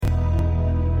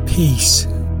Peace,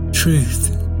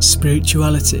 truth,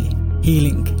 spirituality,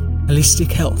 healing,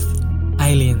 holistic health,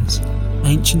 aliens,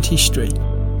 ancient history,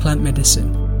 plant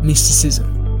medicine, mysticism.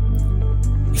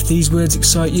 If these words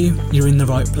excite you, you're in the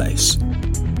right place.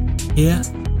 Here,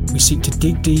 we seek to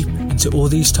dig deep into all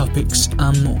these topics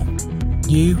and more.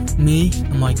 You, me,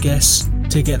 and my guests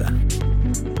together.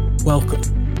 Welcome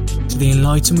to the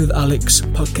Enlighten with Alex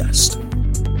podcast.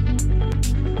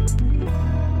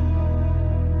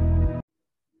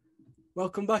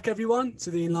 Welcome back, everyone,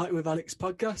 to the Enlighten with Alex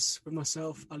podcast with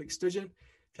myself, Alex Sturgeon.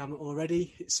 If you haven't already,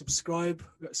 hit subscribe.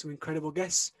 We've got some incredible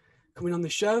guests coming on the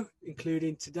show,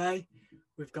 including today,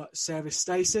 we've got Sarah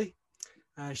Stacey.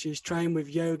 She's trained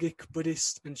with yogic,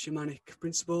 Buddhist and shamanic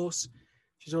principles.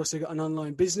 She's also got an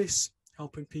online business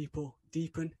helping people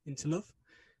deepen into love.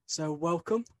 So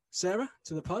welcome, Sarah,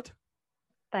 to the pod.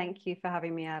 Thank you for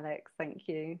having me, Alex. Thank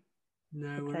you.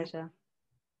 No worries. Pleasure.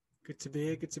 Good to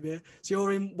be here. So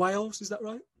you're in Wales, is that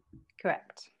right?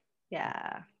 Correct.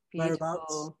 Yeah.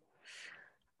 Beautiful.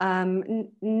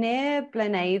 Whereabouts? Near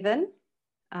Blenavon.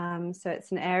 So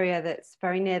it's an area that's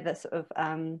very near the sort of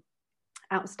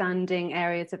outstanding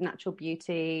areas of natural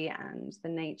beauty, and the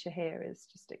nature here is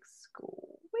just exquisite.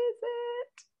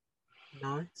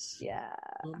 Nice. Yeah.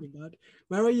 Not be bad.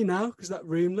 Where are you now? Because that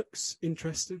room looks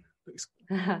interesting.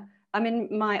 I'm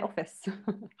in my office.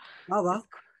 Oh, wow.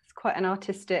 It's quite an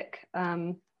artistic,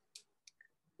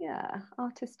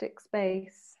 artistic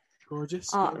space.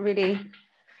 Gorgeous. Art really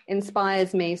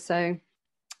inspires me. So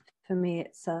for me,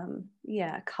 it's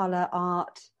colour,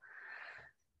 art.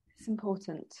 It's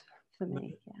important for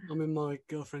me. Yeah. I'm in my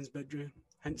girlfriend's bedroom,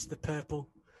 hence the purple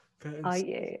curtains. Are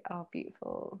you? Oh,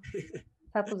 beautiful.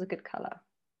 Purple's a good colour.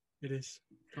 It is.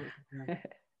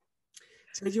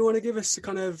 So do you want to give us a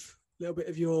kind of little bit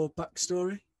of your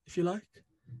backstory, if you like?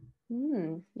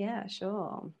 Yeah,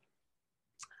 sure.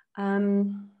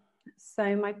 So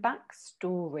my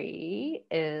backstory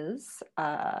is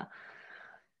I've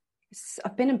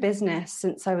been in business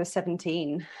since I was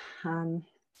 17. So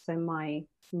my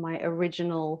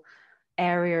original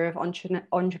area of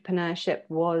entrepreneurship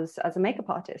was as a makeup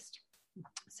artist.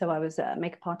 So I was a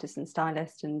makeup artist and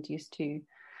stylist, and used to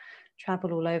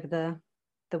travel all over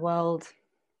the world,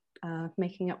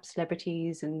 making up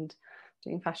celebrities and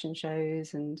doing fashion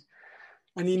shows. And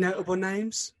any notable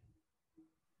names?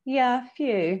 Yeah, a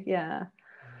few. Yeah.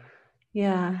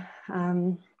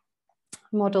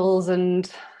 Models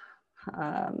and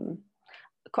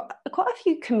quite a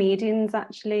few comedians,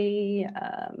 actually.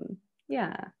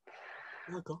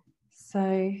 Okay.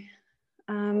 So,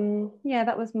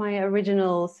 that was my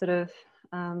original sort of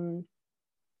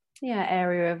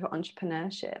area of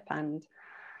entrepreneurship and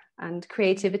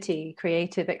creativity,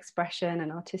 creative expression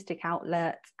and artistic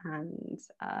outlet.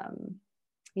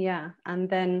 And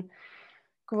then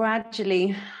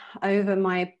gradually over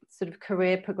my sort of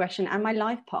career progression and my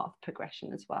life path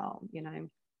progression as well,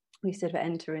 we sort of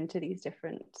enter into these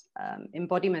different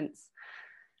embodiments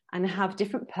and have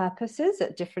different purposes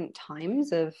at different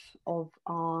times of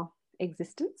our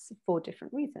existence for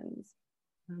different reasons.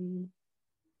 And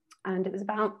it was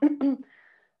about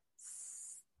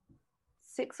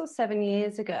 6 or 7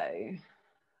 years ago,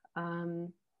 I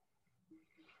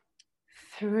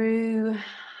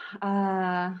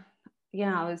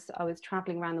was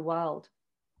traveling around the world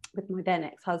with my then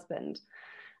ex-husband,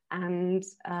 and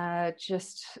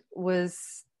just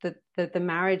was the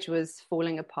marriage was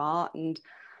falling apart, and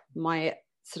my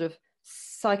sort of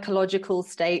psychological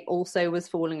state also was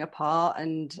falling apart,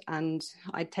 and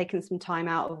I'd taken some time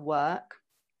out of work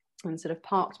and sort of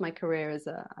parked my career as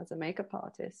a makeup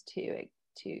artist to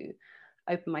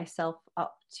open myself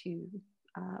up to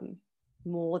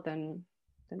more than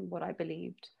what I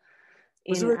believed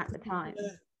in at the time.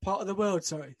 Part of the world,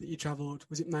 that you travelled,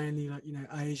 was it mainly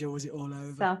Asia? Was it all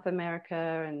over? South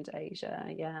America and Asia,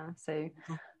 yeah. So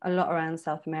a lot around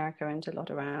South America and a lot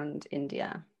around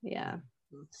India, yeah.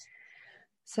 Nice.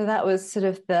 So that was sort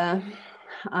of the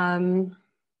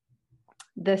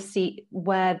seed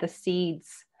where the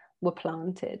seeds were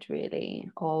planted,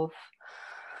 really, of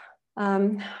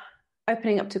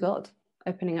opening up to God,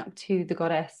 opening up to the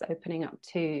goddess, opening up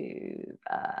to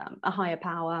a higher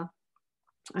power,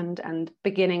 and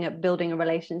beginning at building a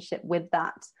relationship with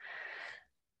that.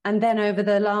 And then over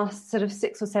the last sort of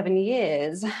 6 or 7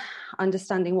 years,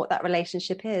 understanding what that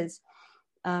relationship is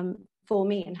for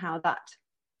me, and how that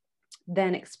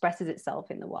then expresses itself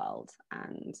in the world.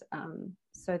 And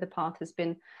so the path has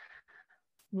been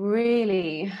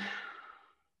really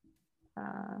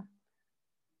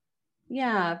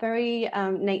very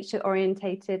nature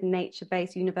orientated, nature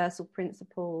based, universal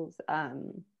principles,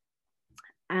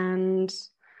 and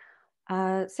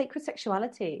sacred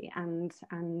sexuality and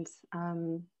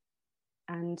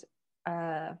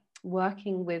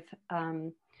working with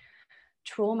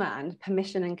trauma and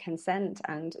permission and consent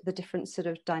and the different sort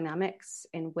of dynamics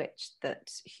in which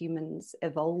that humans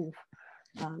evolve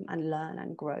and learn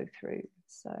and grow through.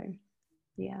 So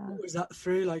yeah. Was that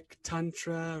through like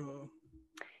Tantra or?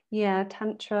 Yeah,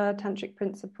 tantric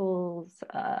principles.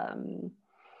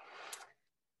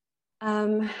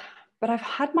 But I've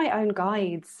had my own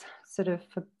guides sort of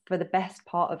for the best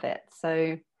part of it.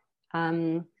 So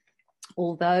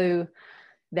although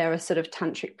there are sort of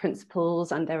tantric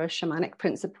principles and there are shamanic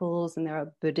principles and there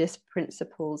are Buddhist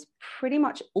principles, pretty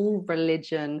much all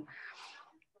religion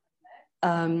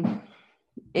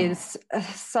is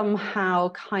somehow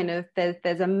kind of,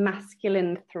 there's a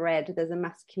masculine thread, there's a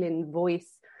masculine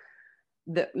voice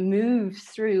that moves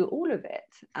through all of it.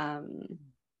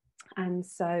 And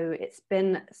so it's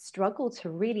been a struggle to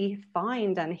really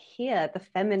find and hear the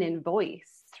feminine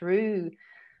voice through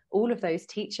all of those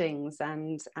teachings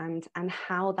and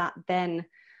how that then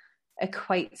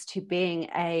equates to being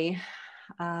a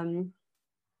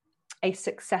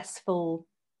successful,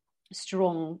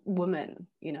 strong woman,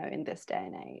 you know, in this day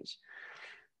and age.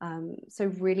 So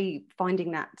really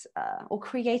finding that or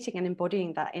creating and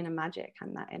embodying that inner magic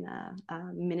and that inner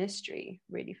ministry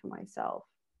really for myself.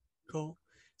 Cool.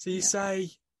 So you say,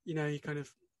 you know, you kind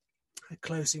of had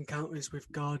close encounters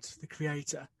with God, the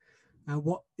creator.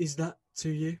 What is that to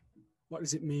you? What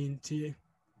does it mean to you?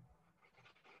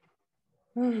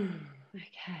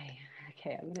 Okay,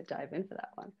 I'm going to dive in for that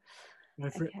one. Go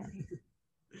for it.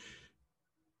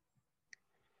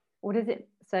 What is it?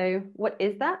 So what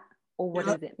is that? Or what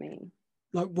does it mean?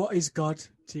 Like, what is God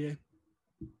to you?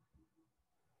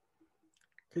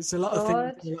 It's a lot of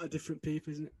things for a lot of different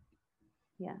people, isn't it?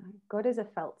 Yeah, God is a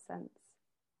felt sense.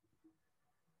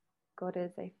 God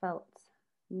is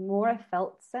more a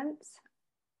felt sense.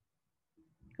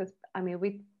 Because, I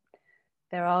mean,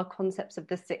 there are concepts of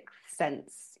the sixth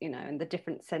sense, you know, and the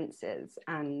different senses.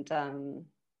 And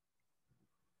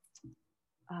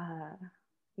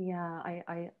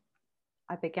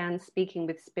I began speaking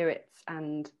with spirits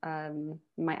and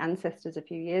my ancestors a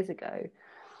few years ago.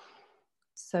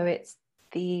 So it's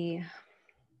the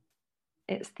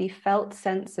felt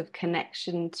sense of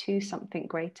connection to something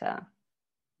greater,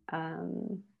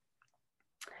 and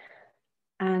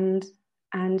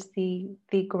the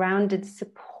grounded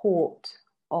support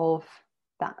of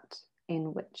that,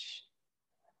 in which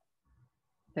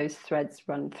those threads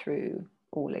run through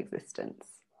all existence.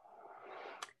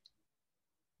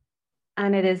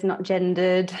 And it is not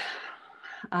gendered.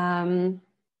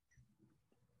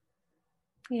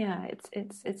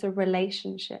 It's a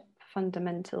relationship,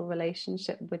 fundamental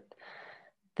relationship with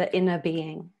the inner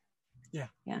being. Yeah.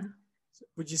 So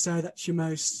would you say that's your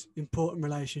most important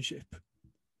relationship?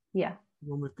 Yeah.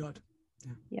 The one with God.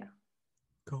 Yeah.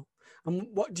 Cool. And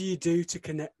what do you do to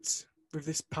connect with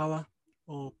this power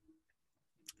or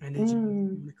energy?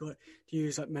 Do you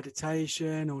use like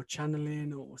meditation or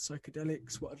channeling or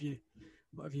psychedelics? What have you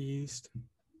used?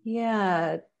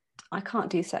 Yeah, I can't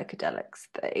do psychedelics.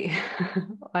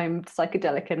 I'm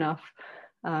psychedelic enough,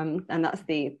 and that's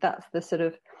the sort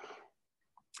of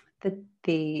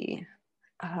the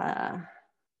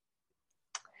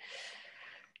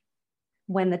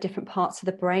when the different parts of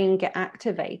the brain get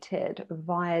activated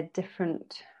via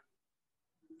different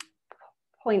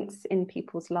points in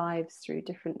people's lives through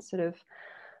different sort of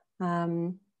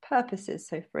purposes.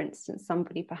 So, for instance,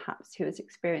 somebody perhaps who has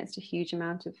experienced a huge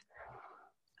amount of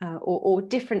or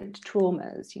different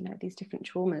traumas, you know, these different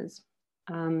traumas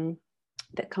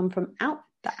that come from the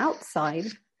outside.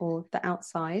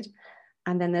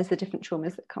 And then there's the different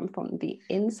traumas that come from the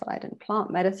inside. And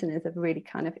plant medicine is a really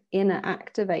kind of inner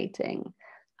activating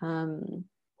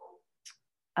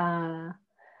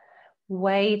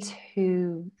way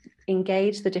to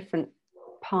engage the different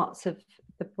parts of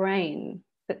the brain.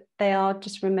 But they are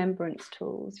just remembrance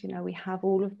tools. You know, we have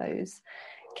all of those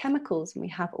chemicals and we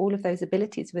have all of those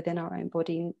abilities within our own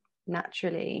body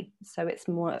naturally, so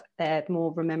they're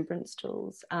more remembrance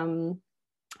tools.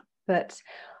 But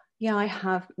yeah, I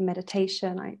have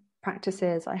meditation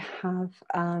practices, I have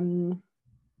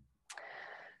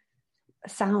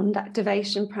sound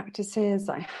activation practices,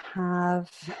 I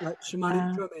have like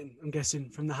shamanic drumming, I'm guessing,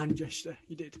 from the hand gesture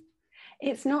you did.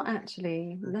 It's not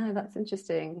actually, no, that's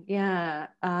interesting. Yeah.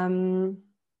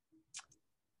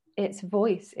 It's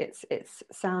voice, it's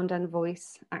sound and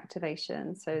voice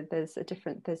activation. So there's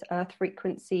earth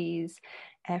frequencies,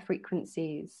 air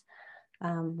frequencies,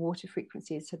 water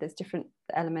frequencies. So there's different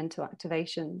elemental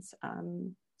activations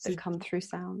that come through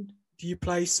sound. Do you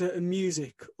play certain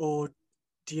music, or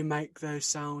do you make those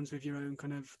sounds with your own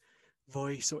kind of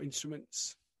voice or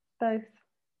instruments? Both.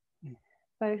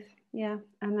 Both, yeah.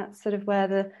 And that's sort of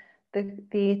where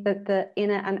the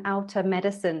inner and outer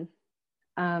medicine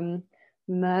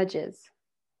merges.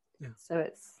 Yeah. So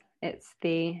it's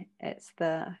the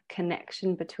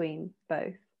connection between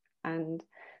both, and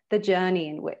the journey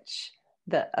in which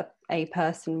a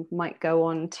person might go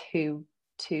on to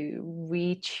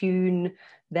retune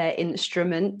their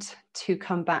instrument to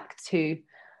come back to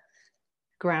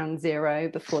ground zero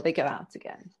before they go out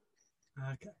again.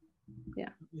 Okay. Yeah.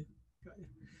 Got you.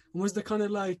 And was there kind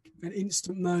of like an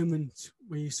instant moment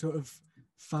where you sort of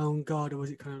found God, or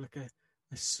was it kind of like a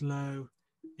slow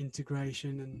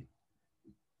integration? And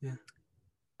yeah.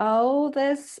 Oh,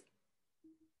 there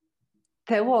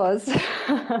was.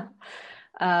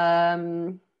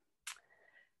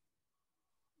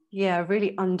 Yeah, a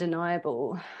really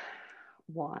undeniable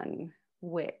one,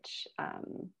 which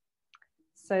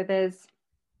there's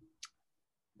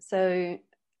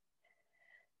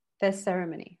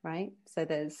ceremony, right? So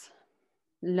there's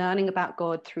learning about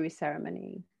God through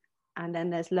ceremony, and then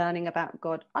there's learning about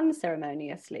God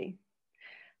unceremoniously.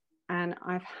 And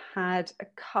I've had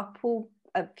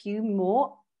a few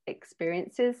more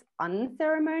experiences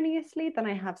unceremoniously than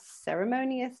I have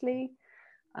ceremoniously.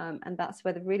 And that's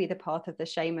where really the path of the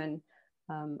shaman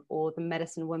or the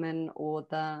medicine woman or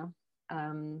the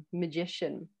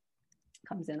magician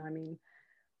comes in. I mean,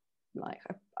 like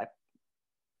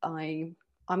I'm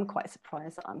quite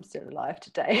surprised that I'm still alive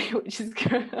today, which is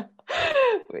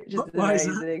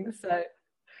amazing. So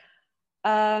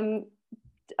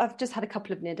I've just had a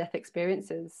couple of near-death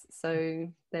experiences.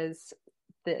 So there's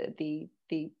the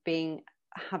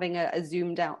having a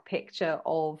zoomed out picture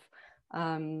of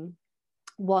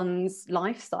one's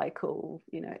life cycle.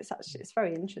 You know, it's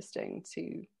very interesting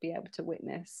to be able to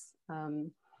witness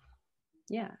the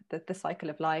cycle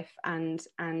of life and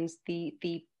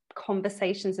the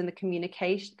conversations and the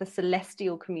communication, the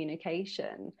celestial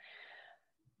communication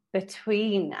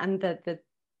between, and the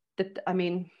I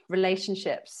mean,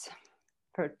 relationships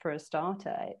for a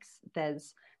starter.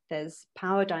 There's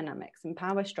power dynamics and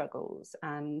power struggles,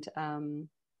 and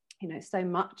you know, so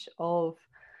much of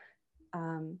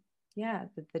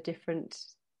the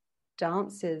different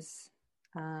dances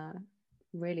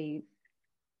really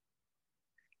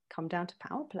come down to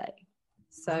power play.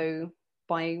 So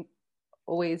by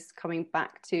always coming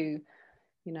back to,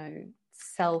 you know,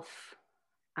 self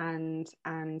and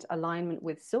alignment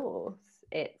with source,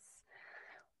 it's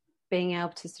being able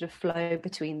to sort of flow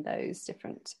between those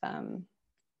different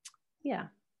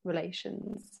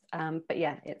relations. But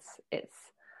yeah, it's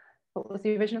what was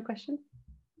the original question?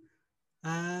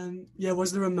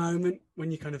 Was there a moment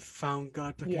when you kind of found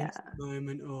God, like a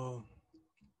moment, or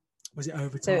was it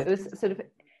over time? So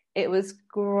it was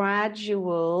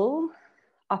gradual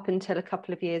up until a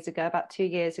couple of years ago, about 2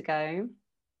 years ago.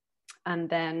 And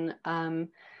then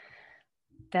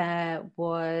there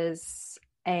was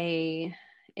a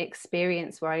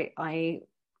experience where I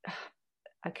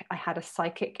had a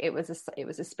psychic. It was a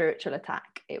spiritual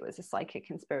attack. It was a psychic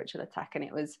and spiritual attack, and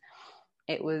it was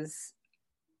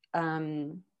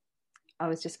I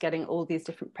was just getting all these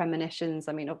different premonitions.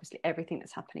 I mean, obviously everything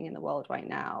that's happening in the world right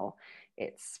now,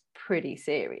 it's pretty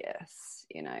serious,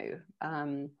 you know.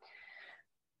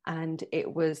 And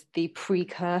it was the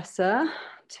precursor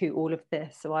to all of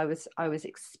this. So I was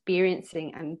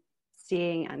experiencing and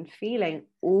seeing and feeling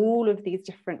all of these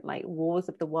different like wars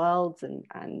of the worlds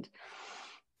and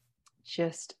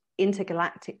just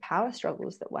intergalactic power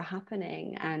struggles that were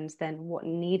happening, and then what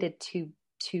needed to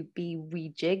be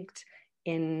rejigged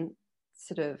in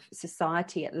sort of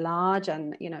society at large,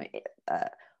 and you know,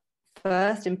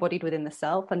 first embodied within the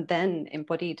self, and then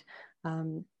embodied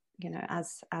you know,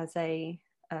 as a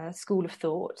school of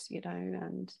thought, you know,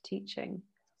 and teaching.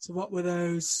 So what were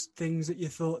those things that you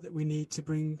thought that we need to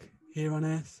bring here on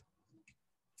earth?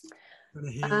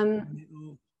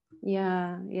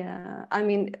 Yeah. I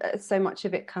mean, so much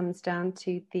of it comes down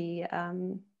to the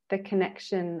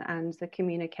connection and the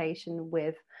communication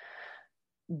with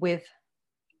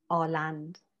our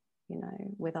land, you know,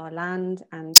 with our land,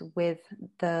 and with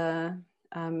the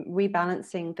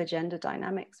rebalancing the gender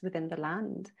dynamics within the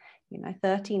land. You know,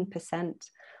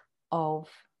 13% of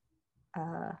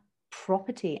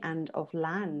property and of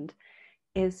land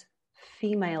is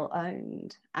female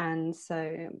owned, and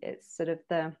so it's sort of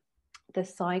the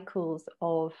cycles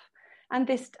of, and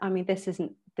this, I mean, this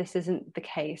isn't the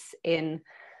case in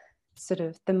sort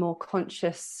of the more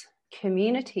conscious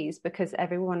communities, because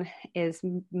everyone is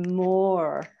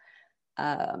more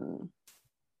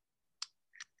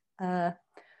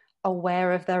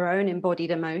aware of their own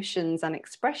embodied emotions and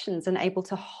expressions, and able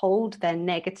to hold their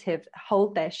negative,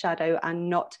 hold their shadow, and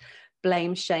not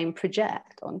blame, shame,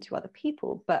 project onto other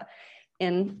people, but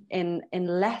in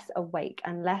less awake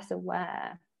and less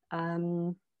aware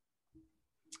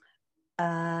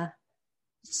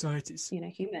societies,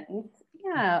 humans.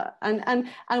 Yeah. And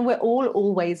we're all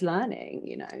always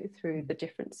learning, through the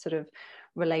different sort of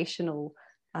relational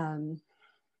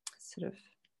sort of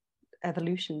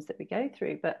evolutions that we go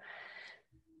through, but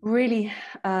really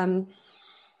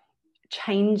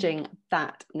changing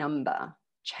that number,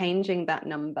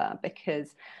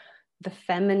 because the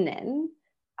feminine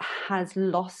has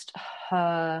lost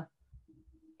her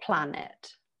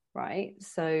planet, right?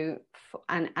 So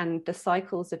and the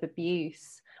cycles of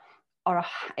abuse are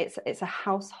it's a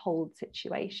household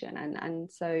situation,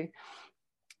 and so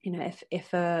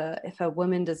if a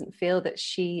woman doesn't feel that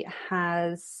she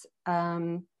has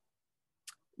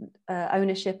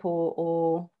ownership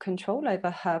or control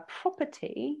over her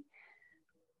property,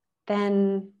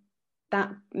 then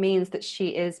that means that she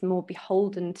is more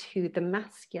beholden to the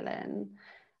masculine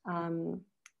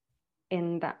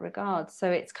in that regard.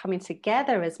 So it's coming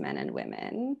together as men and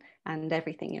women and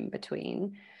everything in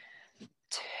between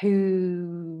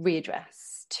to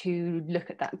readdress, to look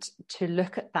at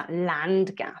that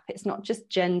land gap. It's not just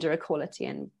gender equality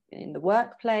in the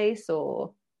workplace,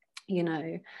 or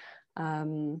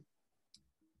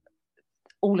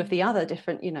all of the other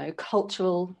different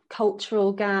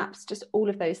cultural gaps, just all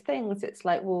of those things. It's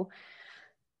like, well,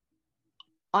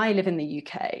 I live in the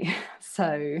UK,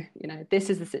 so this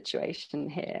is the situation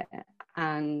here,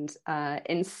 and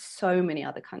in so many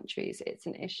other countries it's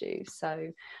an issue.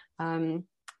 So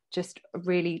just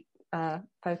really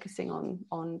focusing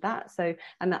on that. So,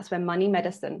 and that's where money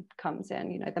medicine comes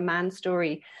in, the man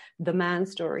story and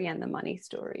the money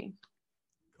story.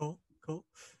 Cool.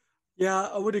 Yeah,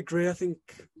 I would agree. I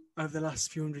think over the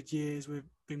last few hundred years we've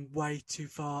been way too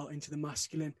far into the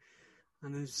masculine,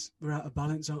 and we're out of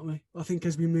balance, aren't we? I think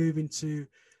as we move into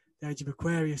the age of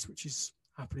Aquarius, which is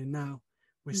happening now,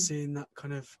 we're seeing that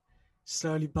kind of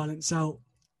slowly balance out,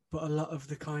 but a lot of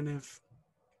the kind of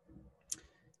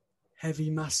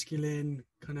heavy masculine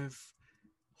kind of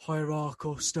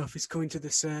hierarchical stuff is coming to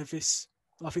the surface.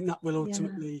 I think that will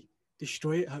ultimately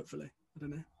destroy it, hopefully. I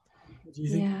don't know. What do you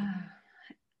think? Yeah.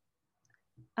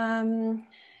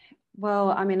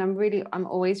 Well, I mean, I'm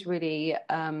always really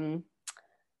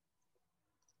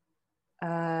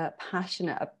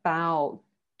passionate about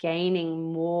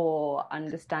gaining more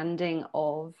understanding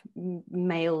of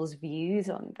males' views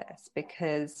on this,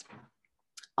 because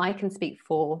I can speak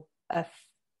for a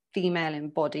female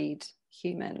embodied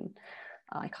human.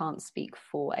 I can't speak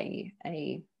for a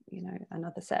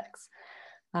another sex.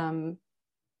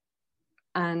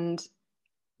 And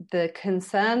the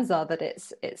concerns are that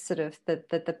it's sort of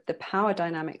the power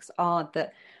dynamics are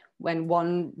that when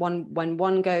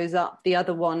one goes up, the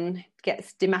other one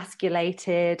gets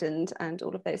demasculated, and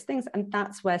all of those things. And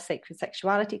that's where sacred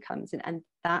sexuality comes in, and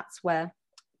that's where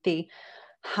the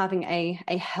having a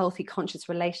healthy, conscious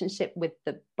relationship with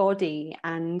the body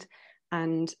and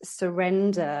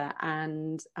surrender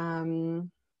and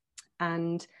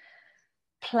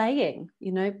playing,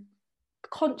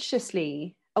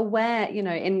 consciously aware,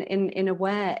 in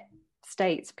aware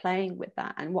states, playing with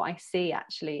that. And what I see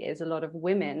actually is a lot of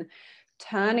women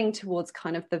turning towards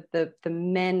kind of the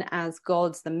men as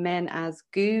gods, the men as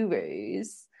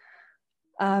gurus,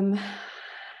 and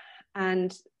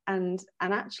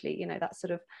actually, that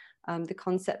sort of the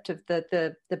concept of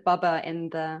the Bubba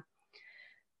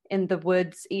in the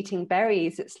woods eating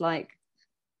berries. It's like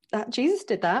that Jesus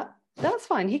did that. That's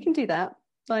fine. He can do that.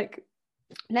 Like,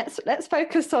 let's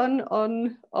focus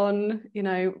on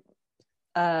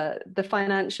the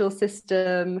financial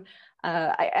system,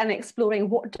 and exploring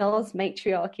what does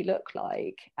matriarchy look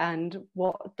like, and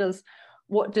how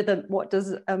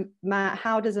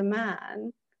does a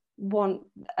man want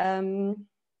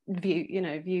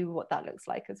view what that looks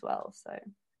like as well. So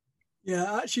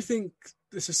yeah, I actually think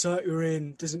the society we're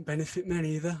in doesn't benefit men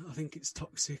either. I think it's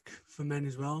toxic for men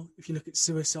as well. If you look at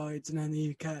suicides in the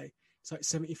UK, it's like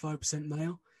 75%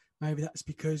 male. Maybe that's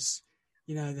because,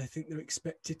 they think they're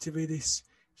expected to be this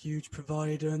huge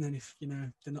provider, and then if,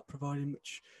 they're not providing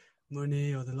much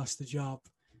money or they lost the job,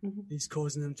 it's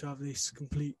causing them to have this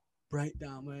complete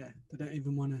breakdown where they don't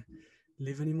even want to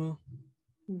live anymore.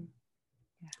 Yeah.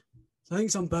 So I think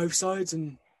it's on both sides,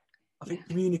 and I think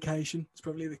communication is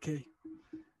probably the key.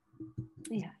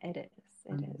 Yeah, it is.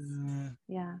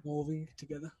 Evolving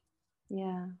together.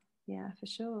 Yeah, for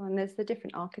sure. And there's the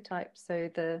different archetypes. So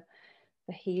the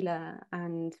healer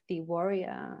and the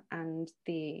warrior and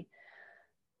the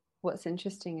what's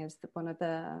interesting is that one of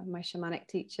my shamanic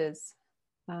teachers,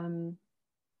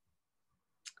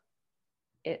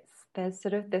 there's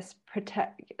sort of this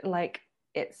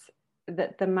it's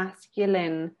that the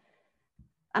masculine,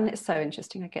 and it's so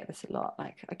interesting. I get this a lot.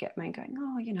 Like, I get men going,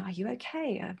 "Oh, are you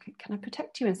okay? Can I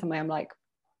protect you in some way?" I'm like,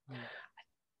 I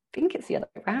think it's the other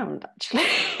way around, actually.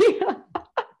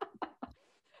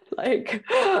 Like,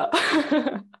 how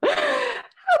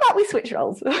about we switch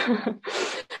roles?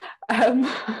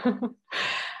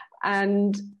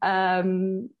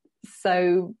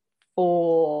 So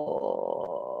for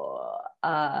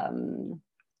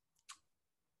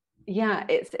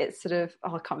it's sort of, I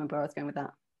can't remember where I was going with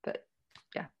that, but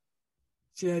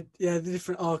the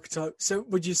different archetypes. So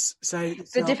would you say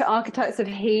the different archetypes of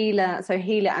healer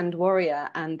and warrior,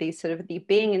 and these sort of the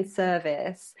being in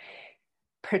service,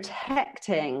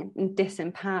 protecting and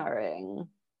disempowering,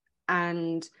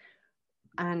 and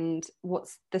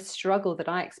what's the struggle that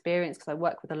I experience, because I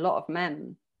work with a lot of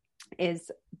men, is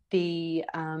the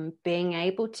being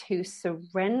able to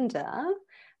surrender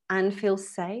and feel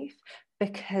safe.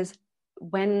 Because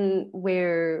when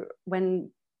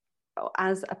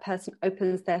as a person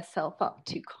opens their self up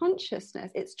to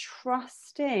consciousness, it's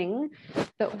trusting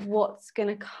that what's going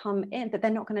to come in, that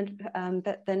they're not going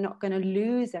to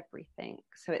lose everything.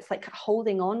 So it's like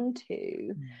holding on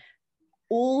to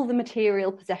all the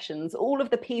material possessions, all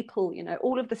of the people,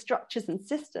 all of the structures and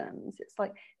systems. It's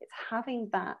like, it's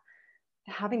having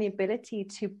the ability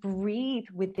to breathe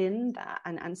within that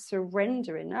and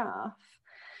surrender enough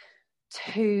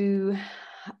to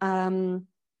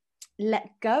let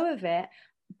go of it,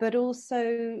 but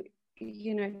also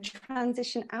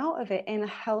transition out of it in a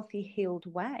healthy, healed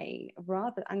way,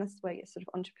 and that's where it's sort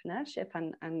of entrepreneurship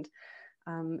and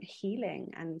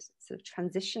healing, and sort of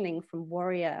transitioning from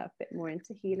warrior a bit more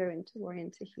into healer, into warrior,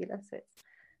 into healer. So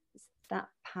it's that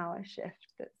power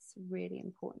shift that's really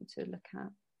important to look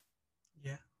at.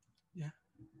 Yeah,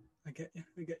 I get you.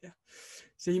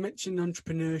 So you mentioned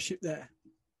entrepreneurship there.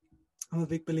 I'm a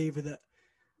big believer that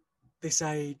this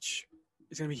age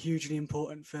is going to be hugely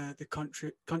important for the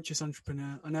conscious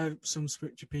entrepreneur. I know some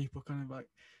spiritual people kind of like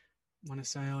want to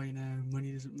say,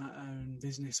 money doesn't matter and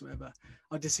business, whatever.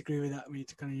 I disagree with that. We need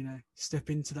to kind of, step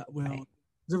into that world. Right.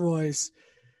 Otherwise,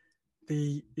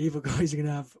 the evil guys are going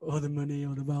to have all the money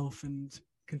or the wealth and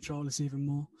control us even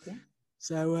more. Yeah.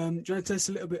 So do you want to tell us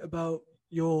a little bit about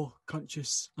your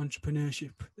conscious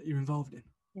entrepreneurship that you're involved in?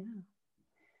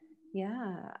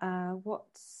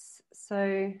 What's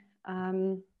sort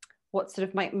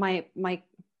of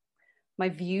my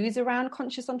views around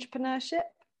conscious entrepreneurship?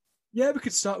 Yeah, we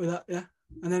could start with that. Yeah,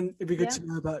 and then it'd be good to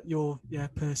know about your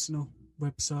personal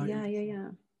website.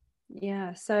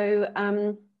 Yeah. So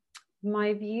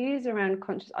my views around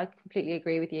conscious, I completely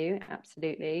agree with you.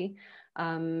 Absolutely.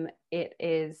 It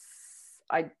is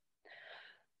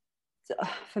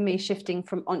for me, shifting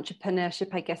from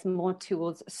entrepreneurship, I guess, more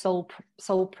towards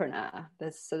soulpreneur.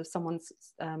 There's sort of someone's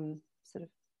sort of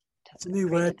it's a new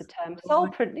word. The term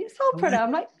soulpreneur.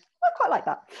 I'm like, I quite like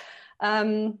that.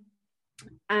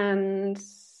 And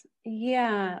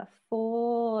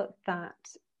for that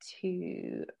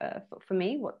for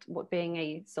me, what being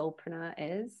a soulpreneur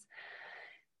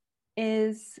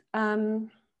is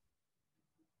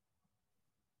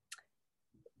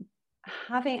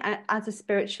having as a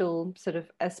spiritual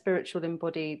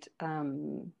embodied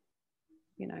human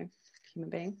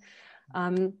being,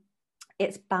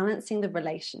 it's balancing the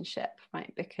relationship,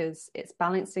 right? Because it's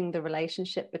balancing the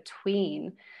relationship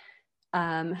between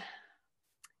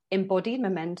embodied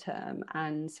momentum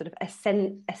and sort of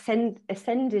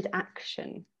ascended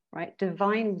action, right?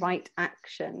 Divine right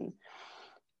action,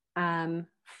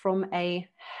 from a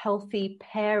healthy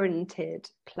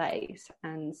parented place.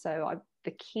 And so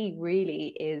the key really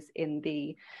is in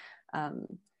the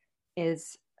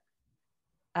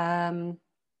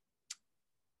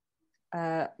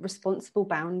responsible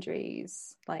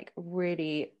boundaries, like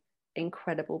really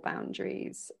incredible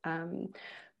boundaries.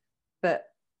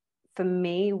 But for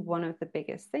me, one of the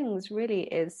biggest things really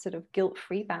is sort of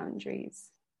guilt-free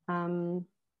boundaries.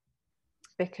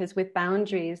 Because with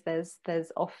boundaries,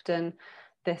 there's often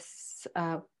this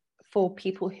for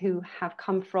people who have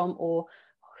come from or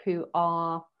who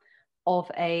are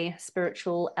of a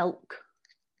spiritual ilk,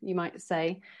 you might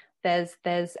say,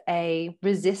 there's a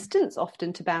resistance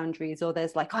often to boundaries, or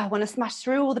there's like, I want to smash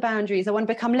through all the boundaries, I want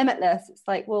to become limitless. It's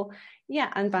like, well,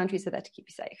 yeah, and boundaries are there to keep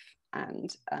you safe.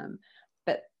 And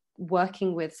but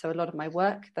working with, so a lot of my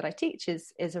work that I teach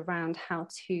is around how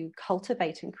to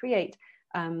cultivate and create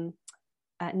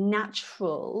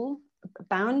natural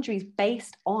boundaries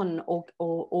based on or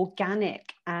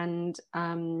organic and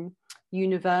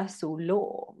universal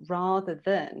law, rather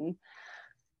than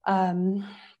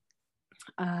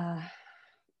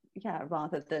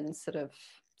rather than sort of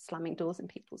slamming doors in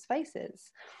people's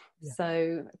faces.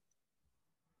 So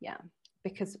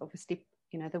because obviously,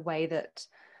 you know, the way that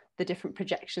the different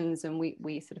projections and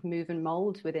we sort of move and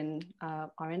mold within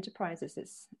our enterprises,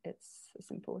 it's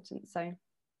important. So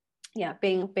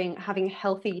having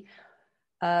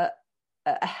a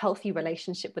healthy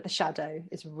relationship with the shadow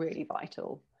is really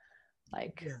vital.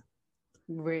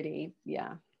 Really.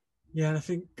 Yeah, and I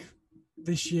think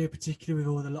this year, particularly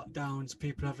with all the lockdowns,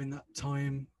 people having that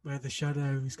time where the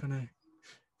shadow is kind of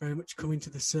very much coming to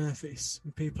the surface,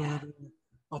 and people having the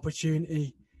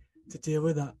opportunity to deal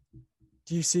with that.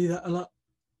 Do you see that a lot,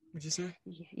 would you say?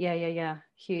 Yeah.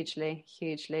 Hugely.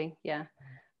 Yeah.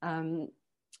 And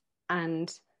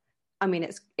I mean,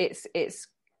 it's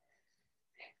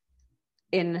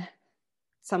in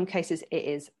some cases it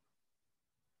is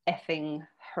effing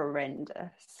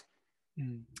horrendous.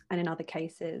 And in other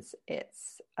cases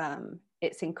it's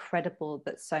incredible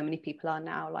that so many people are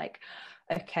now like,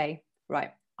 okay,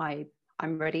 right,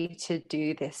 I'm ready to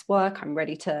do this work. I'm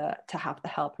ready to have the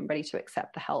help. I'm ready to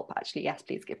accept the help. Actually, yes,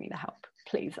 please give me the help.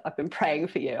 Please. I've been praying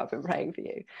for you.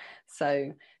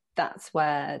 So that's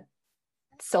where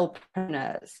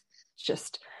soulpreneurs,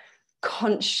 just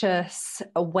conscious,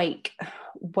 awake,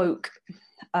 woke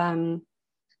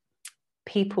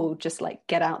people, just like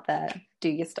get out there, do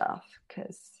your stuff,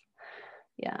 because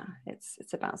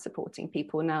it's about supporting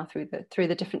people now through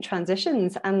the different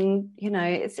transitions. And you know,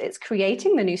 it's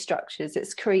creating the new structures,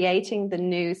 it's creating the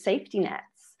new safety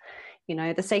nets, you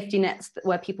know, the safety nets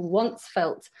where people once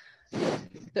felt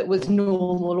that was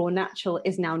normal or natural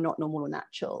is now not normal or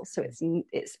natural. So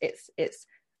it's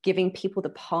giving people the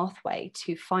pathway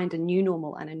to find a new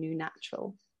normal and a new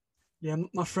natural. Yeah,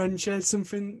 my friend shared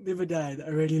something the other day that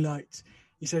I really liked.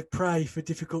 He said, pray for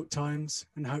difficult times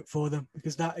and hope for them,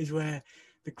 because that is where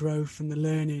the growth and the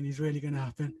learning is really going to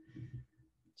happen.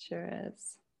 Sure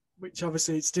is. Which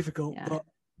obviously it's difficult, but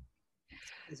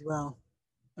as well,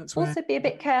 that's also where... be a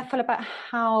bit careful about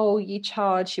how you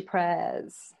charge your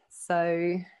prayers.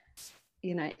 So,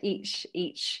 you know, each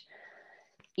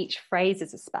phrase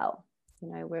is a spell. You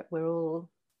know, we're all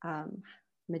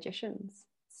magicians.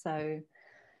 So,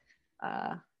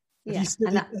 and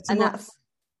that's.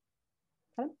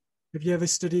 Have you ever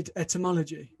studied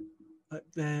etymology?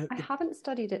 I haven't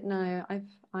studied it. No,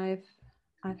 I've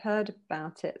heard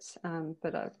about it,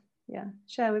 but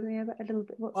share with me a little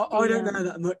bit. I don't know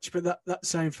that much, but that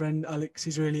same friend Alex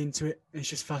is really into it. It's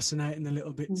just fascinating, the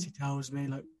little bits he tells me,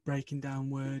 like breaking down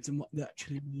words and what they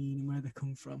actually mean and where they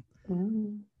come from.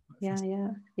 Yeah.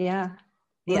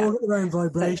 They've all got their own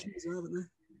vibrations as well, haven't they?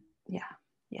 Yeah.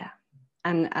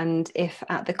 And if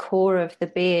at the core of the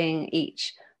being,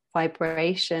 each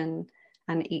vibration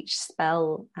and each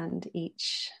spell and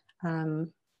each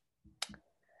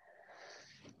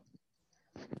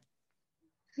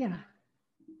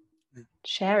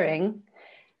sharing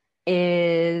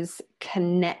is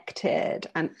connected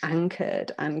and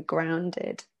anchored and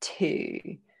grounded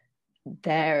to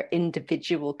their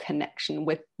individual connection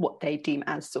with what they deem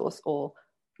as source or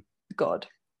God,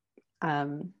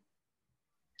 then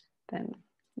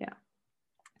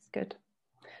it's good.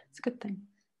 It's a good thing.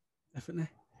 Definitely.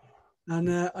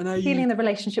 And I know healing the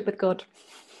relationship with God.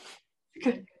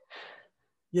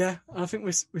 Yeah, I think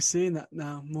we're seeing that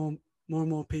now. More and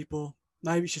more people,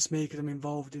 maybe it's just me because I'm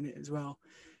involved in it as well,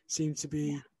 seem to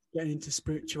be getting into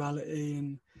spirituality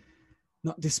and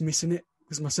not dismissing it.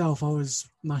 Because myself, I was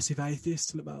massive atheist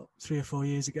till about 3 or 4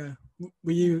 years ago.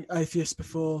 Were you atheist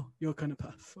before your kind of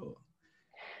path? Or?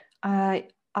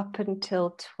 Up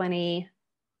until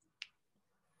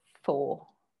 24.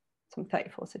 So I'm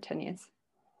 34, so 10 years.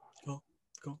 Cool.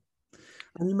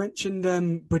 And you mentioned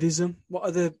Buddhism. What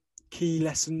are the key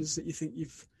lessons that you think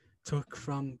you've took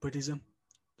from Buddhism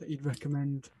that you'd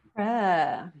recommend?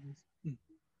 Prayer.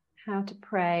 How to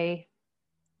pray.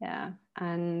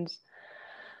 And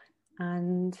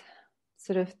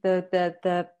sort of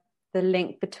the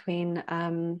link between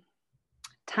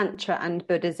Tantra and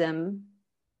Buddhism,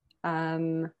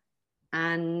 and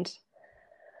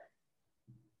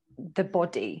the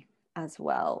body as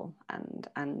well,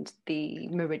 and the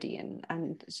meridian,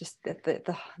 and just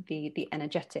the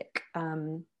energetic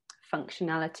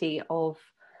functionality of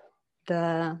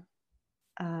the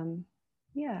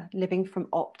living from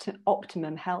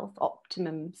optimum health,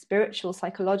 optimum spiritual,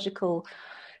 psychological,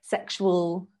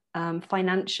 sexual,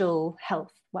 financial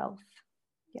health, wealth.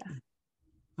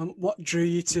 What drew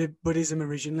you to Buddhism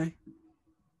originally?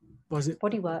 Was it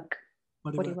body work?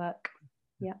 Bodywork.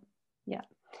 Yeah, yeah,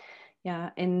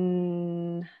 yeah.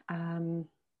 In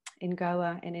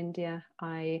Goa, in India,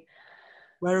 I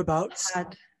Whereabouts,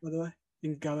 had by the way,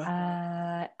 in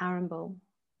Goa? Arambol.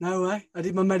 No way. I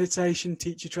did my meditation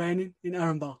teacher training in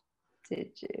Arambol.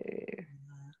 Did you?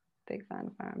 Big fan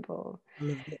of Arambol. I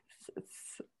loved it.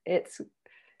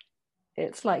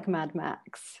 It's like Mad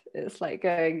Max. It's like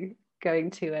going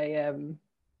to a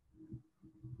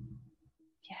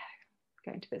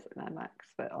going to visit Mad Max,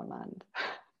 but on land.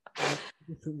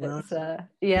 So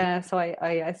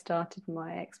I started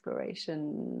my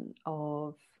exploration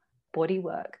of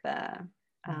bodywork there.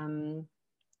 And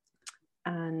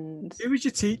who was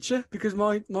your teacher? Because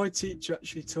my teacher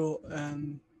actually taught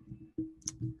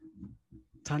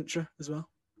Tantra as well.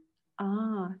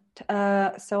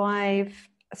 So I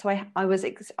was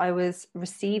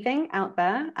receiving out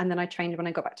there, and then I trained when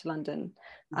I got back to London.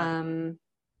 Right.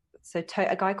 So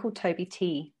a guy called Toby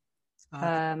T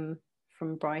from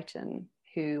Brighton,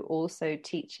 who also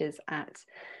teaches at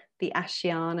the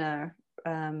Ashiana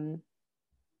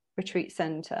Retreat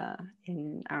Centre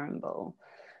in Arambol.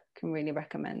 Can really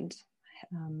recommend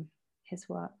his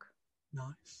work.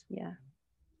 Nice. Yeah.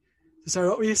 So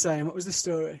what were you saying? What was the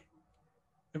story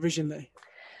originally?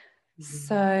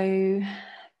 So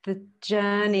the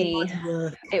journey,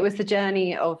 it was the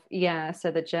journey of,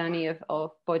 the journey of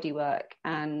bodywork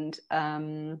and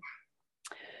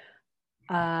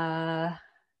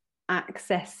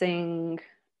accessing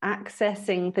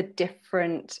the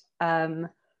different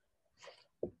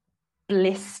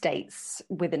bliss states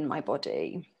within my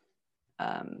body.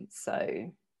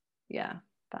 So yeah,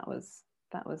 that was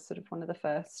sort of one of the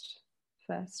first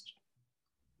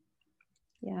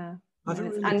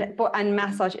and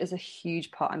massage is a huge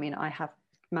part. I mean, I have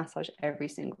massage every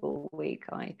single week.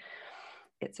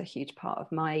 It's a huge part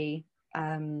of my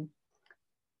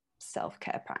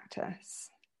self-care practice.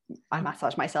 I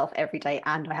massage myself every day,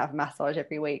 and I have massage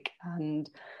every week, and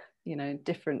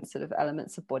different sort of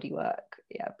elements of body work.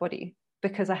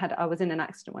 Because I was in an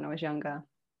accident when I was younger,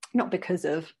 not because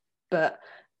of, but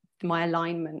my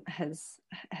alignment has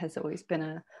always been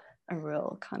a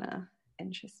real kind of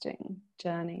interesting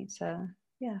journey to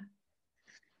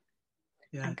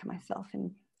anchor myself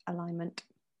in alignment.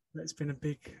 It's been a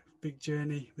big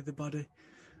journey with the body.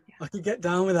 I could get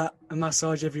down with that, a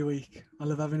massage every week. I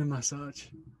love having a massage.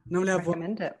 Normally I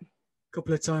recommend it a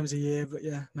couple of times a year, but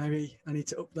maybe I need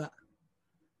to up that.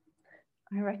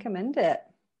 I recommend it.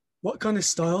 What kind of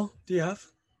style do you have?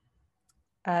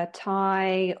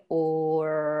 Thai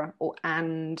or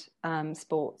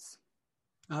sports.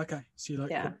 Okay, so you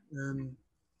like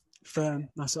firm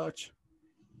massage?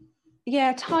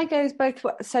 Yeah, Thai goes both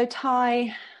ways. So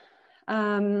Thai,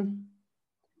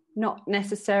 not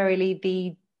necessarily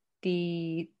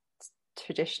the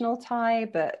traditional Thai,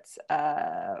 but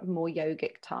more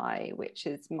yogic Thai, which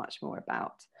is much more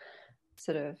about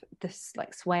sort of this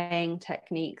like swaying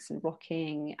techniques and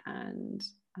rocking and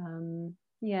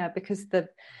because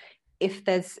if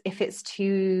it's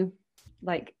too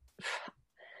like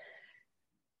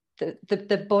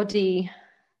the body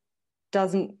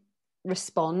doesn't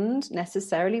respond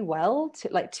necessarily well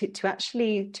to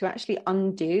actually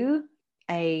undo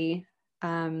a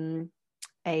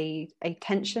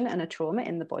tension and a trauma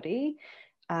in the body.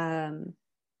 Going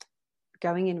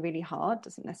in really hard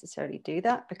doesn't necessarily do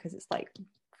that, because it's like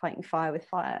fighting fire with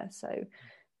fire. So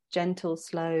gentle,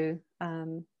 slow,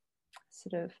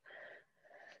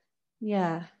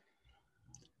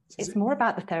 it's more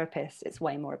about the therapist. It's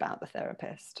way more about the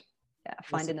therapist.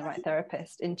 Finding the right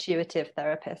therapist, intuitive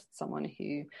therapist, someone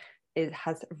who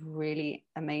has really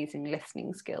amazing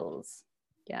listening skills.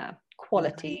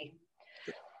 Quality.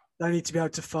 They need to be able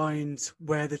to find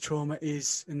where the trauma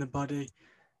is in the body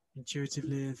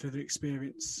intuitively and through the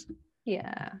experience.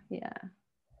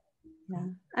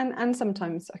 And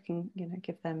sometimes I can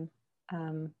give them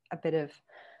a bit of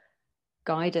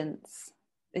guidance.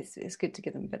 It's good to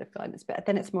give them a bit of guidance, but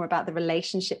then it's more about the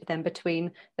relationship then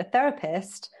between the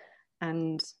therapist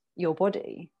and your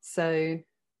body. So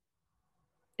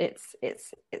it's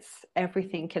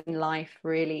everything in life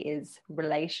really is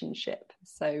relationship.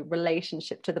 So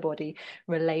relationship to the body,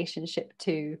 relationship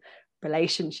to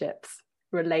relationships,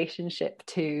 relationship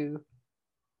to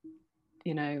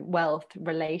wealth,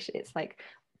 it's like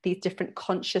these different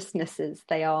consciousnesses.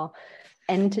 They are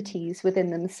entities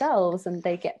within themselves, and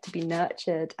they get to be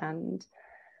nurtured and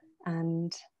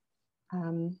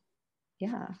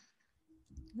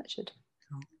nurtured.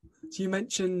 So you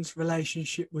mentioned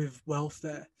relationship with wealth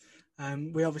there.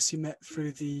 We obviously met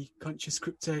through the Conscious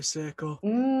Crypto Circle.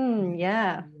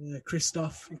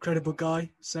 Christoph, incredible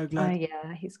guy. So glad. Oh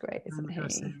yeah, he's great, isn't he?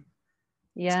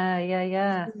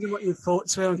 Yeah. Wondering what your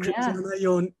thoughts were on crypto. Yeah. I know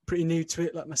you're pretty new to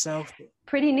it, like myself. But...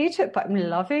 Pretty new to it, but I'm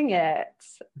loving it.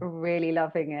 Really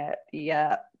loving it.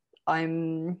 Yeah.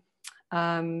 I'm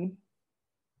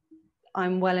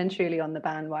I'm well and truly on the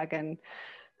bandwagon.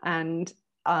 And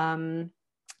do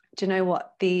you know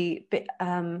what?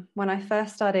 When I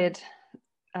first started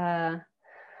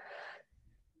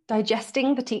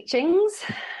digesting the teachings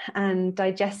and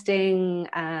digesting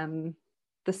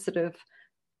the sort of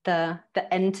the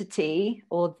entity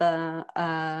or the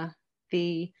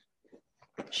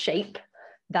shape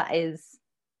that is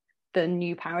the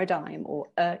new paradigm or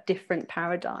a different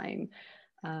paradigm,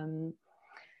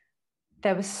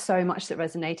 there was so much that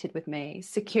resonated with me.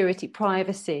 Security,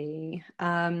 privacy,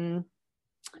 power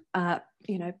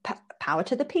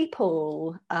to the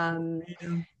people,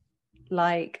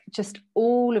 like just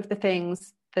all of the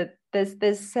things that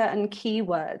there's certain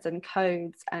keywords and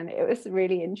codes, and it was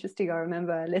really interesting. I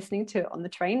remember listening to it on the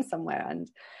train somewhere, and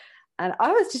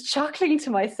I was just chuckling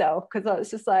to myself because I was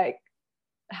just like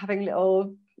having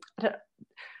little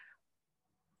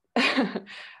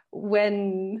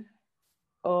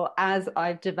as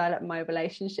I've developed my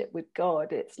relationship with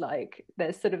God, it's like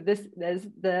there's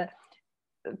the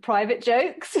private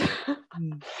jokes.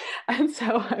 And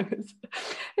so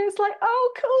it's like,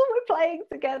 oh cool, we're playing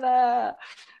together.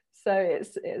 So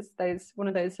it's those one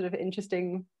of those sort of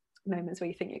interesting moments where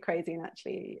you think you're crazy and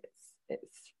actually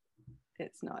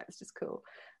it's not, it's just cool.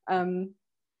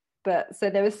 But so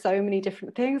there were so many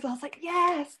different things. I was like,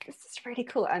 yes, this is really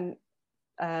cool. And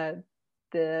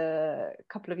the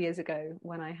couple of years ago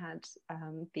when I had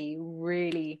the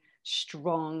really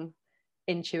strong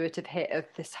intuitive hit of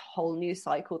this whole new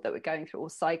cycle that we're going through, or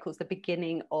cycles, the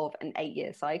beginning of an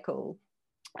 8-year cycle,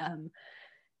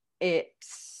 it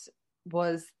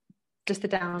was just the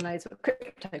downloads of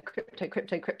crypto.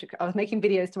 I was making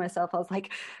videos to myself. I was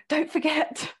like, don't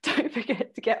forget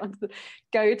to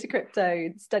go to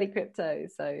crypto, study crypto.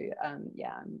 So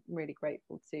yeah, I'm really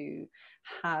grateful to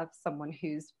have someone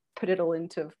who's put it all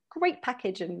into a great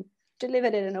package and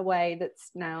delivered it in a way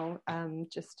that's now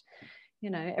just,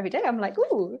 every day I'm like,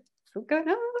 ooh, it's all going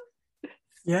on.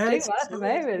 Yeah, it's at the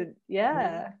moment.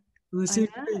 Yeah. Well, there seems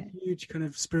to be a huge kind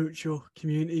of spiritual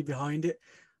community behind it.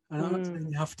 And I'm not saying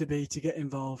you have to be to get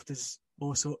involved. There's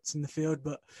all sorts in the field,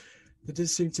 but there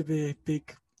does seem to be a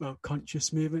big,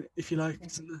 conscious movement, if you like,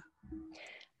 isn't there?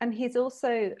 And he's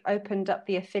also opened up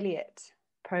the affiliate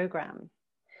program.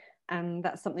 And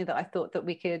that's something that I thought that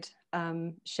we could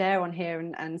share on here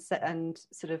and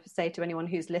sort of say to anyone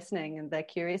who's listening and they're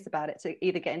curious about it, to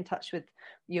either get in touch with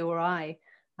you or I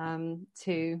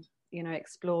to,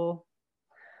 explore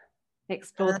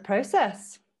the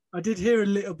process. I did hear a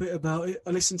little bit about it. I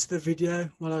listened to the video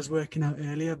while I was working out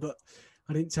earlier, but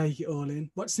I didn't take it all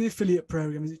in. What's the affiliate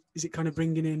program? Is it kind of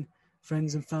bringing in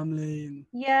friends and family?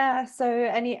 Yeah, so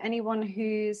anyone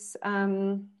who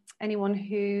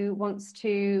wants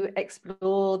to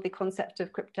explore the concept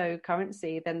of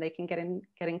cryptocurrency, then they can get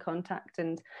in contact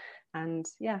and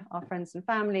yeah, our friends and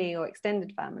family or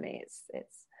extended family.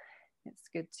 It's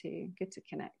good to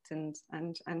connect and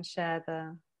share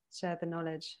the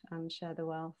knowledge and share the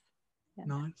wealth. Yeah.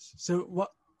 Nice. So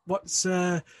what's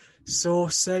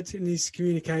Source said in his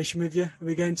communication with you? Are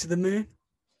we going to the moon?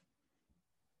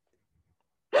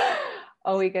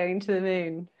 Are we going to the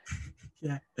moon?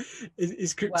 Yeah.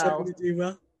 Is crypto going to do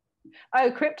well?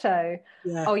 Oh, crypto.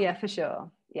 Yeah. Oh yeah, for sure.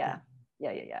 Yeah.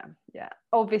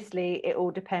 Obviously it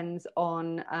all depends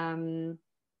on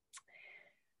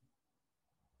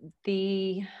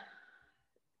the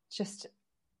just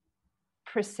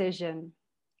precision.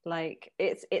 Like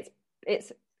it's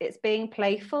being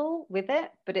playful with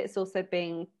it, but it's also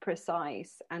being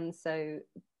precise. And so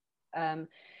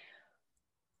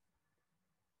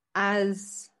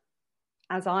as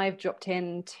I've dropped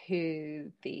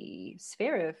into the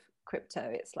sphere of crypto,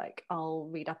 it's like I'll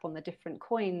read up on the different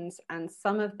coins, and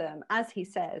some of them, as he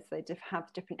says, they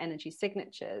have different energy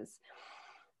signatures,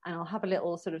 and I'll have a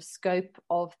little sort of scope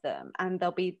of them, and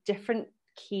there'll be different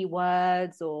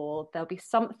keywords, or there'll be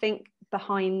something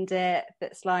behind it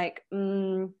that's like,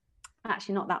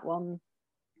 actually not that one.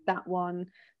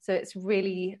 So it's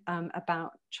really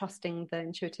about trusting the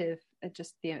intuitive,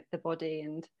 just the body,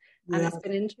 and it's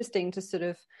been interesting to sort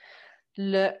of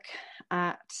look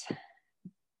at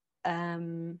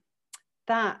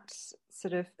that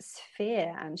sort of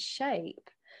sphere and shape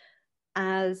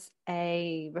as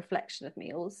a reflection of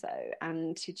me also,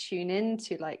 and to tune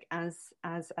into, like, as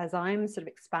I'm sort of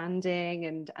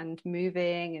expanding and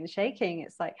moving and shaking,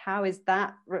 it's like, how is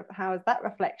that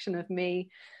reflection of me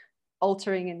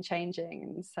altering and changing?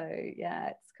 And so yeah,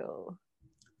 it's cool.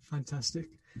 Fantastic.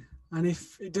 And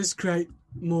if it does create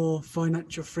more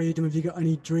financial freedom, have you got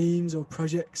any dreams or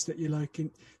projects that you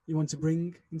want to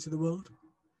bring into the world?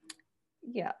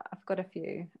 Yeah, I've got a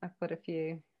few.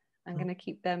 I'm going to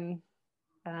keep them.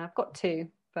 I've got two,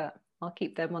 but I'll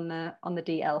keep them on the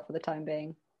DL for the time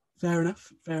being. Fair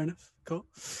enough. Cool.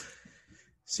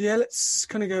 So yeah, let's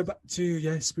kind of go back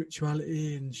to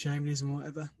spirituality and shamanism and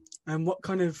whatever. And what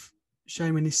kind of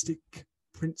shamanistic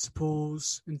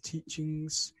principles and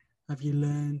teachings have you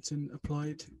learned and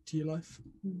applied to your life?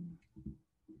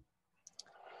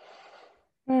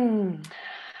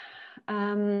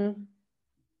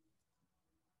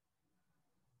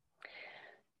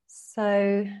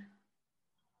 So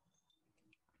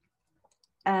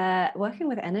working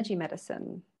with energy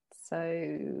medicine.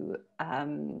 So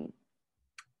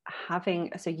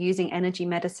using energy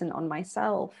medicine on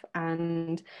myself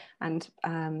and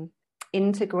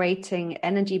integrating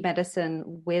energy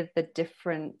medicine with the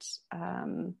different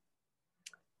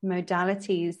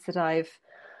modalities that I've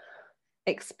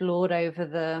explored over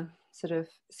the sort of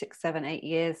 6, 7, 8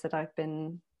 years that I've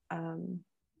been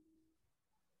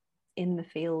in the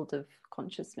field of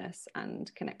consciousness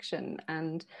and connection,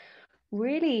 and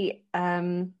really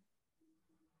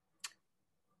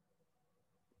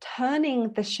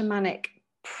turning the shamanic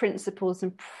principles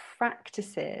and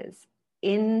practices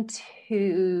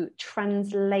into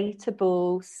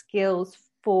translatable skills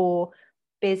for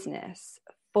business,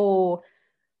 for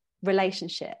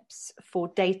relationships, for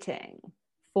dating,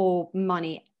 for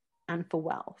money, and for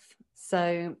wealth.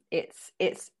 So it's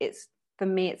for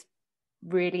me, it's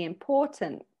really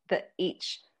important that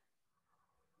each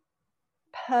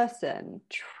person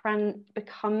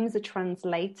becomes a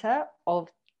translator of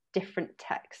different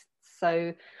texts.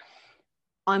 So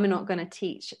I'm not going to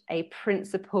teach a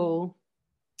principle,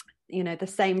 the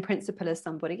same principle as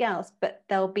somebody else, but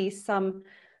there'll be some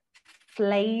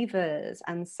flavors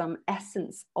and some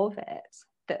essence of it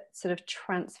that sort of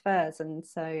transfers. And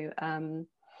so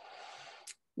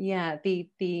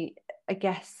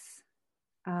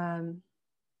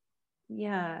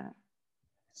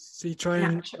so you try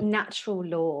and natural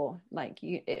law,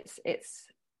 it's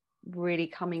really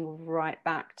coming right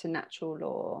back to natural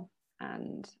law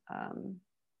and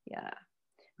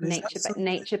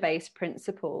nature-based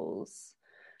principles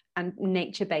and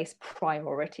nature-based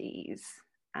priorities,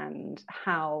 and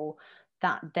how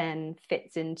that then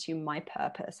fits into my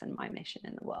purpose and my mission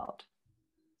in the world.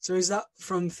 So is that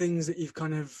from things that you've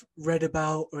kind of read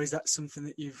about, or is that something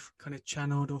that you've kind of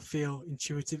channeled or feel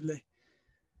intuitively?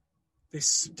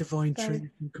 This divine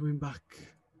truth and coming back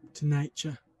to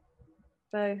nature?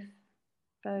 Both.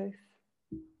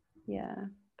 Yeah,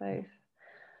 both.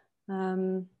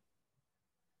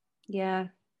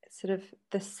 Sort of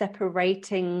the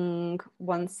separating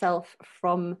oneself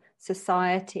from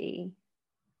societal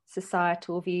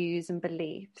views and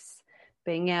beliefs,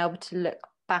 being able to look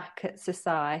back at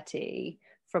society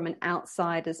from an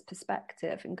outsider's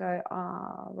perspective and go,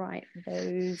 right,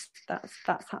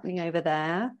 that's happening over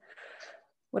there.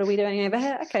 What are we doing over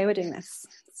here? Okay, we're doing this.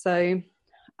 So,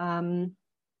 and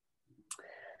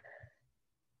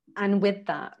with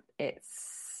that,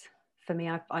 it's, for me,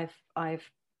 I've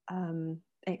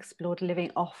explored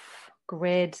living off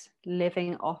grid,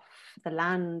 living off the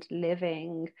land,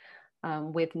 living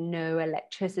with no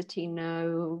electricity,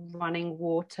 no running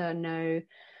water, no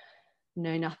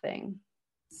nothing.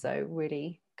 So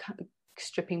really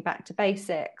stripping back to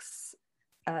basics,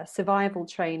 survival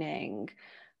training.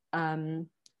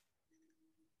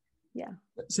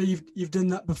 So you've done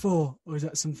that before, or is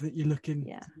that something that you're looking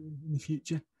in the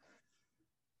future?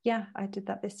 Yeah, I did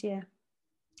that this year.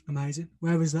 Amazing.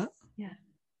 Where was that? Yeah.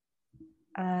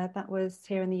 That was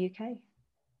here in the UK.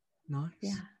 Nice.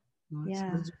 Yeah. Nice. Yeah.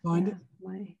 How did you find it?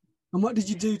 And what did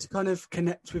you do to kind of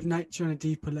connect with nature on a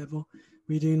deeper level?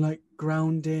 Were you doing like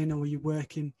grounding, or were you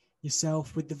working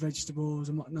yourself with the vegetables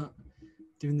and whatnot,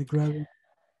 doing the growing?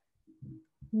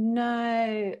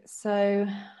 No. So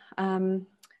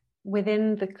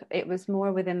it was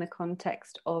more within the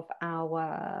context of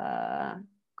our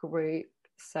group.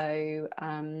 So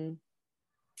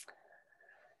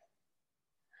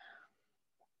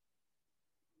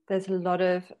there's a lot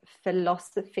of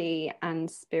philosophy and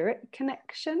spirit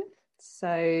connection.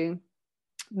 So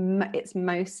it's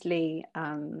mostly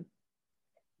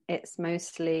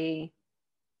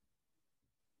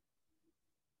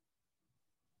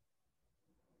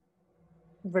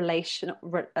relational.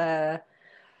 I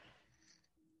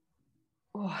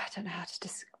don't know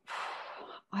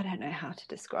how to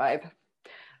describe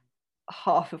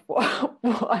half of what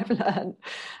I've learned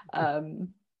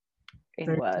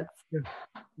in words.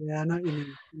 Yeah, I know what you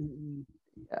mean.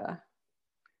 Yeah.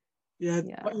 Yeah,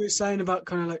 what you were saying about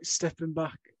kind of like stepping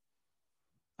back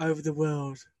over the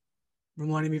world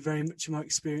reminded me very much of my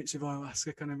experience with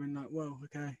ayahuasca. Kind of been like, whoa,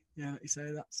 okay, yeah, like you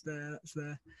say, that's there.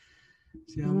 So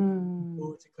yeah, I'm looking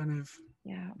forward to kind of.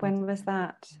 Yeah. When was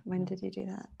that? When did you do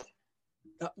that?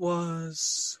 That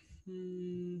was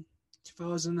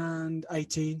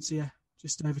 2018. So yeah,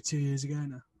 just over 2 years ago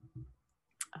now.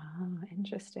 Oh,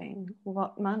 interesting.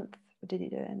 What month did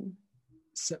you do it in?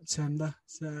 September.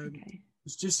 So Okay. it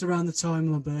was just around the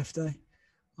time of my birthday.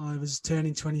 I was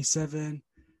turning 27.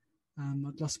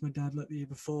 I'd lost my dad like the year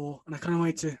before, and I kind of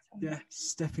wanted to,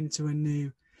 step into a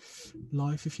new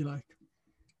life, if you like.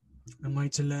 I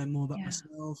wanted to learn more about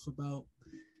myself, about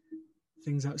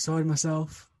things outside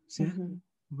myself. So I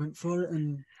went for it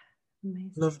and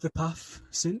loved the path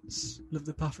since. Loved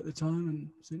the path at the time and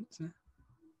since. Yeah.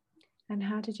 And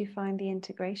how did you find the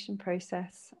integration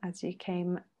process as you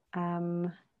came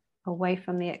away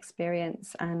from the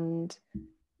experience and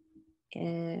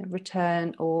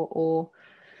return or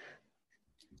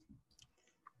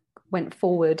went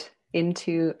forward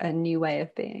into a new way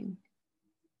of being?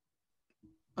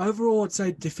 Overall, I'd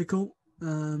say difficult,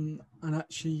 and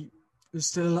actually there's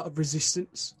still a lot of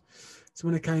resistance. So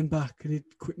when I came back, I did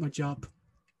quit my job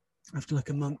after like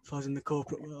a month. I was in the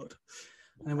corporate world,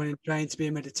 and I went and trained to be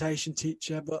a meditation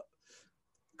teacher. But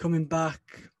coming back,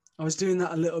 I was doing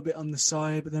that a little bit on the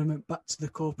side, but then I went back to the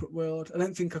corporate world. I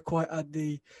don't think I quite had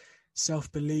the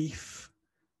self-belief,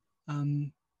 but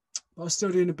I was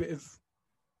still doing a bit of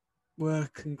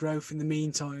work and growth in the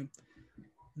meantime.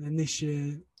 And then this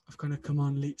year, I've kind of come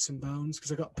on leaps and bounds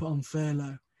because I got put on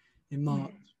furlough in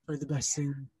March. Probably the best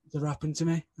thing that ever happened to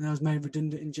me. And I was made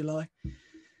redundant in July.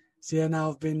 So yeah, now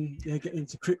I've been getting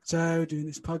into crypto, doing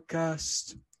this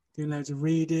podcast, doing loads of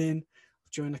reading.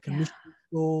 I've joined like a mission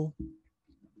school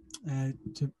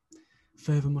to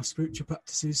further my spiritual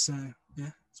practices. So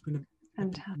yeah, it's been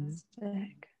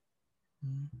fantastic.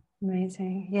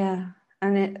 Amazing. Yeah.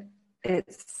 And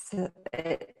it's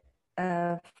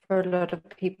for a lot of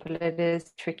people it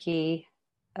is tricky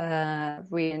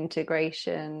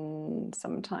reintegration.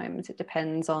 Sometimes it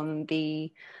depends on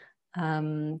the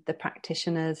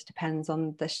practitioners, depends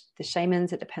on the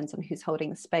shamans, it depends on who's holding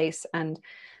the space and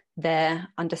their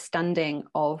understanding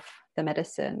of the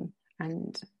medicine,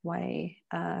 and why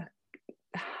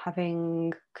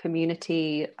having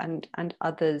community and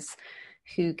others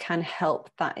who can help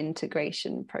that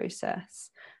integration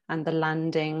process and the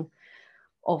landing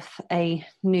of a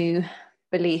new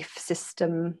belief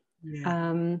system.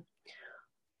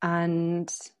 And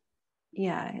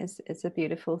it's a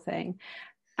beautiful thing.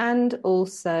 And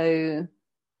also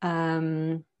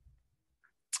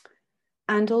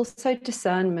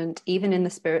discernment, even in the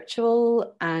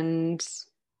spiritual, and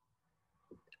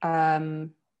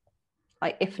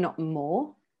like if not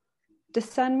more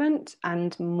discernment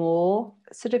and more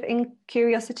sort of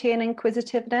curiosity and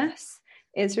inquisitiveness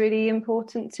is really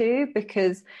important too,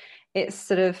 because it's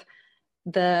sort of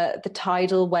the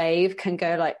tidal wave can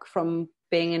go like from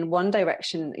being in one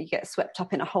direction, you get swept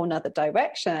up in a whole nother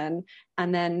direction,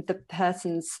 and then the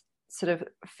person's sort of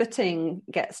footing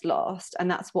gets lost. And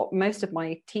that's what most of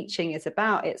my teaching is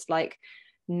about. It's like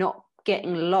not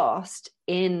getting lost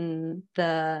in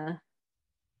the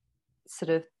sort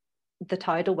of the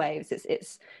tidal waves.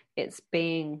 It's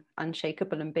being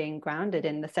unshakable and being grounded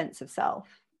in the sense of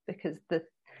self, because the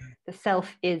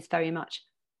self is very much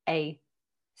a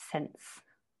sense.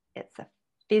 It's a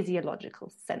physiological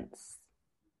sense.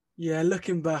 Yeah,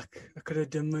 looking back, I could have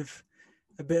done with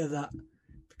a bit of that,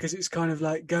 because it's kind of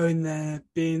like going there,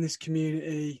 being in this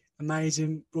community,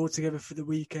 amazing, brought together for the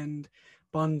weekend,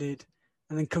 bonded,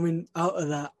 and then coming out of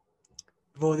that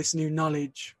with all this new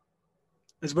knowledge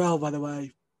as well, by the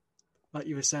way, like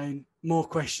you were saying, more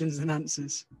questions than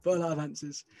answers, but a lot of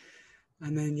answers.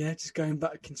 And then, just going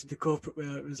back into the corporate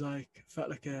world, it was like, felt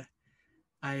like a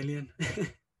alien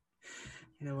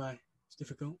in a way. It's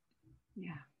difficult.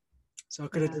 Yeah. So I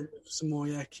could have done some more,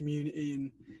 community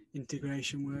and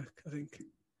integration work, I think,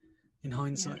 in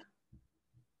hindsight.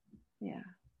 Yeah.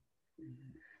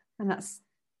 And that's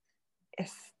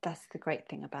the great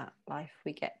thing about life.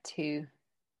 We get to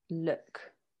look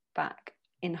back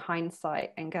in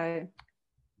hindsight and go,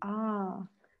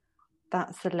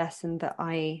 that's the lesson that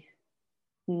I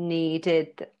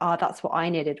needed. That's what I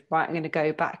needed. Right, I'm going to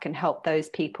go back and help those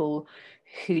people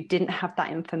who didn't have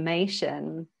that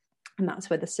information. And that's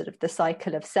where the sort of the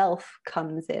cycle of self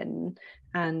comes in,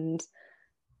 and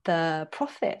the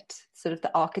prophet, sort of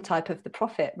the archetype of the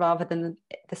prophet, rather than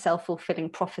the self-fulfilling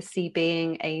prophecy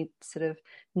being a sort of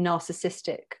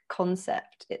narcissistic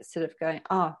concept. It's sort of going,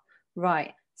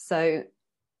 right, so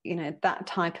that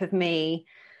type of me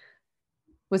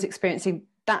was experiencing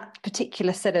that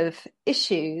particular set of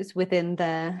issues within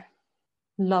their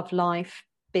love life,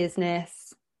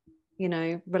 business,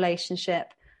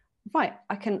 relationship. Right,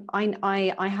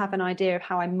 I have an idea of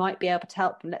how I might be able to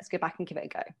help them. Let's go back and give it a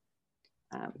go,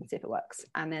 and see if it works.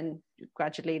 And then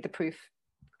gradually the proof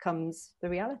becomes the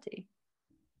reality.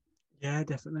 Yeah,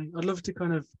 definitely. I'd love to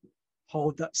kind of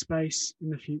hold that space in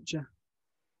the future.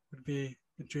 Would be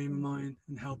a dream of mine,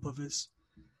 and help others.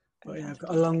 But yeah, I've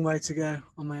got a long way to go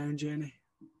on my own journey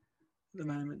at the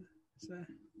moment. So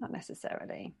not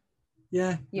necessarily.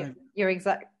 Yeah, you're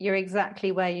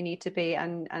exactly where you need to be,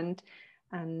 and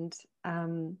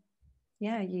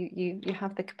yeah, you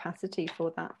have the capacity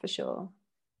for that, for sure.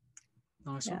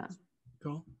 Nice one.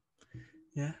 Cool.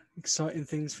 Yeah, exciting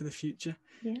things for the future.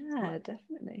 Yeah,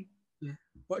 definitely. Yeah.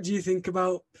 What do you think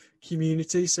about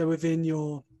community? So within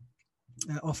your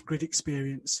off-grid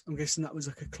experience, I'm guessing that was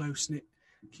like a close-knit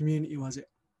community, was it?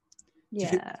 Yeah.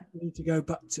 Do you think we need to go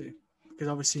back to? Because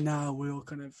obviously now we're all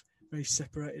kind of very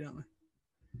separated, aren't we?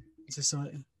 In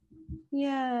society.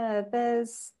 Yeah,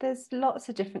 there's lots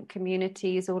of different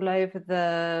communities all over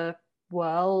the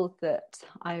world that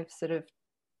I've sort of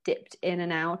dipped in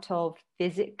and out of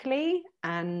physically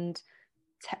and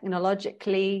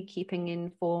technologically, keeping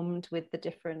informed with the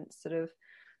different sort of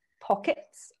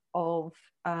pockets of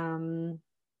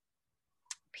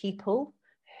people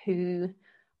who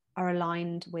are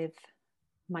aligned with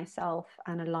myself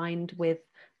and aligned with,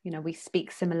 we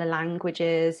speak similar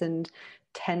languages and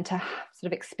tend to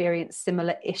sort of experience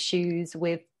similar issues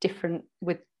with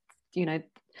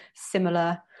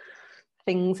similar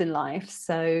things in life.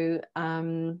 So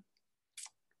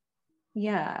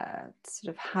yeah, sort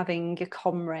of having your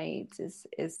comrades is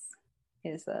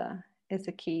a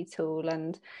key tool,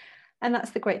 and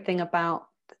that's the great thing about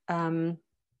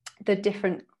the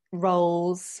different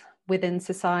roles within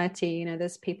society.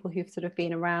 There's people who've sort of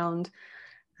been around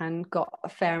and got a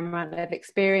fair amount of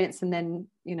experience, and then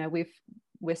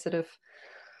we're sort of,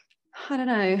 I don't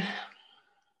know,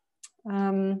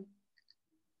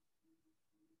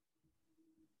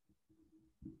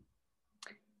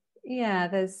 yeah,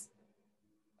 there's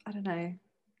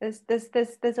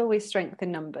always strength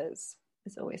in numbers.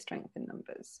 There's always strength in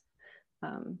numbers.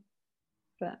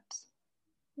 But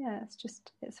yeah, it's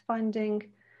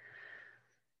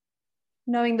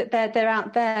knowing that they're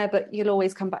out there, but you'll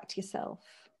always come back to yourself.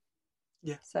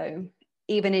 Yeah. So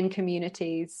even in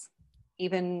communities,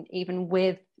 even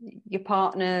with your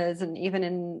partners, and even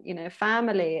in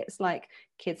family, it's like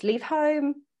kids leave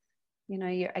home,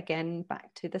 you're again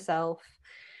back to the self.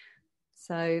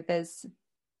 So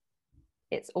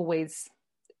it's always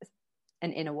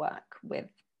an inner work with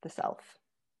the self.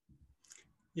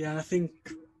 Yeah, I think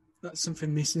that's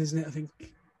something missing, isn't it? I think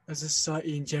as a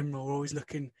society in general, we're always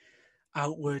looking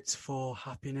outwards for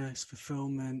happiness,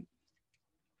 fulfillment,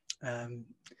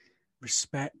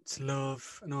 respect,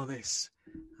 love, and all this,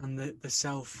 and the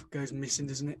self goes missing,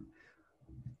 doesn't it?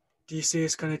 Do you see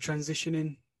us kind of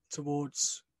transitioning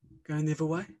towards going the other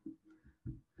way?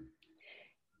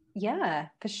 Yeah,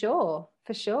 for sure.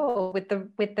 With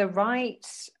the right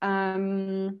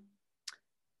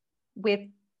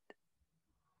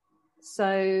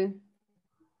so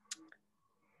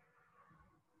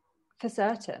for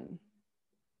certain,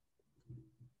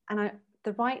 and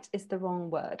the right is the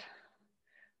wrong word,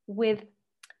 with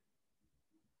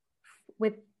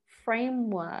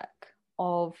framework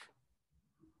of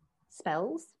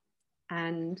spells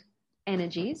and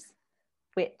energies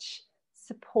which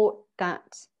support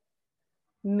that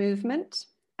movement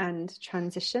and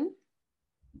transition.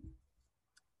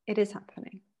 It is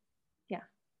happening. Yeah.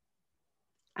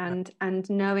 And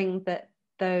knowing that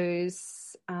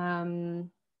those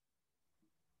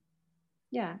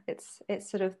it's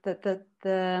sort of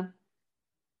the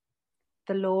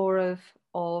law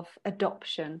of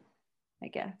adoption, I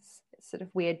guess. It's sort of,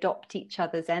 we adopt each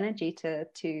other's energy to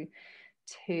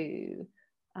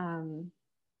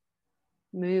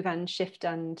move and shift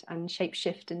and shape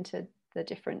shift into the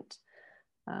different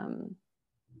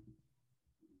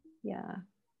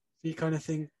So you kind of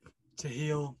think to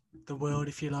heal the world,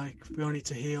 if you like, we all need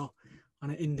to heal on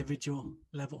an individual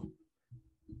level.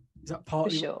 Is that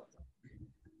partly?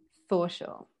 For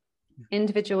sure.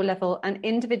 Individual level and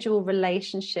individual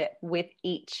relationship with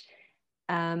each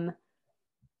petal,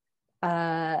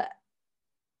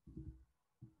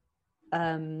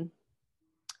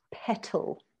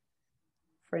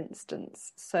 for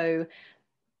instance. So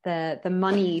the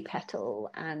money petal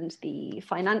and the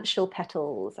financial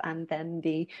petals, and then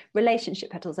the relationship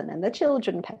petals, and then the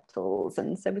children petals.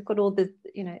 And so we've got all the,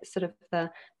 sort of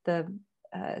the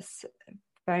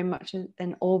very much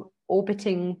an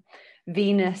orbiting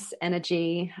Venus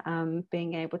energy,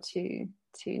 being able to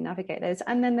navigate those.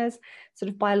 And then there's sort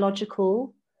of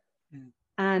biological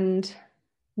and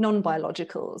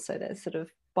non-biological. So there's sort of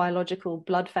biological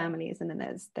blood families, and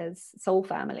then there's soul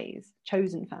families,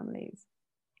 chosen families.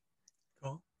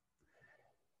 Cool.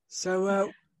 So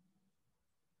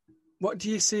what do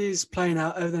you see is playing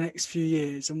out over the next few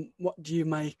years, and what do you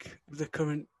make of the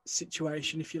current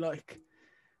situation, if you like,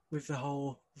 with the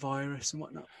whole virus and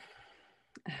whatnot?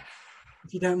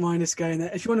 If you don't mind us going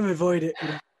there, if you want to avoid it, we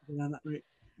don't go down that route.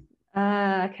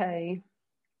 Okay.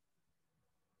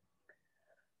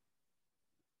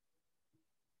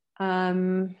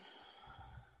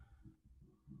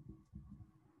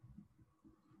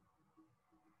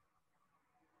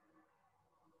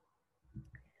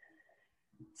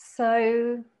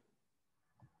 So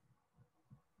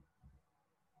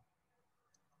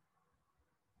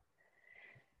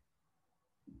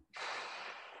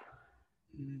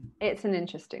it's an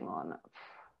interesting one.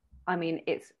 I mean,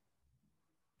 it's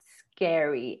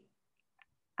scary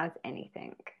as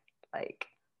anything, like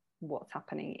what's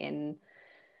happening in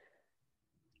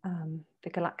the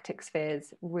galactic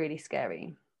spheres, really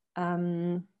scary.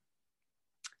 And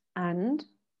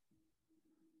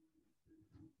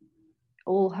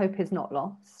all hope is not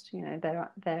lost. You know,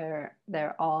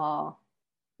 there are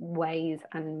ways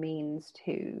and means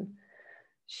to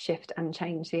shift and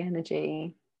change the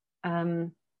energy.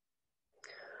 Oh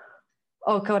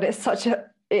God, it's such a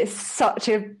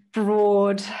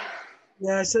broad,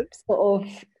 so sort of.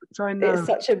 It's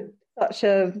such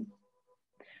a,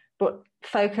 but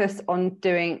focus on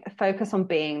being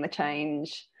the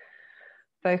change.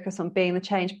 Focus on being the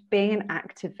change. Being an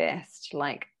activist,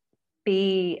 like,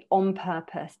 be on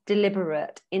purpose,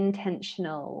 deliberate,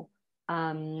 intentional.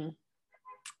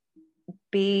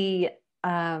 Be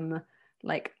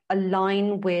like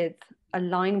align with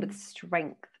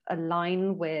strength.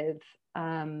 Align with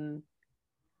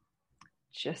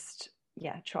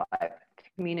tribe,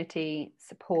 community,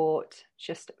 support.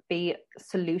 Just be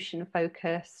solution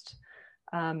focused.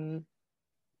 And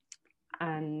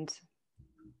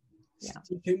yeah.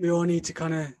 Do you think we all need to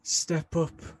kind of step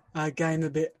up our game a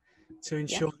bit to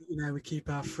ensure that, you know, we keep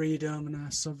our freedom and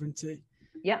our sovereignty?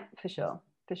 Yeah, for sure.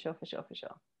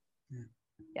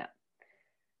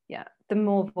 Yeah. The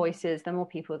more voices, the more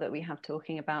people that we have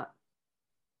talking about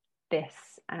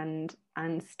this and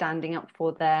standing up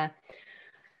for their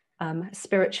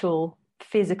spiritual,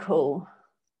 physical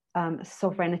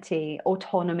sovereignty,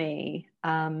 autonomy,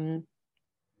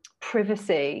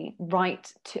 privacy,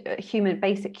 right to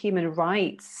basic human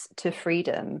rights to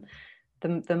freedom,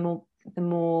 the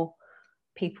more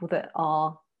people that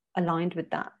are aligned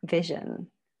with that vision,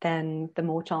 then the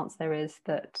more chance there is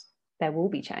that there will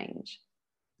be change.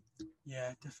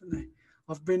 Yeah, definitely.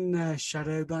 I've been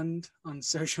shadow banned on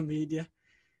social media.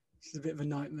 It's a bit of a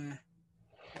nightmare.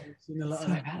 I've seen a lot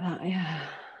Sorry about that. Yeah.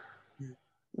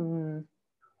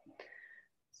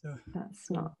 So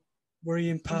that's not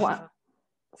worrying path. What?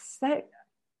 So,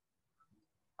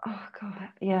 oh God,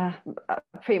 yeah.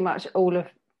 Pretty much all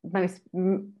of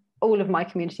my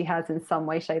community has, in some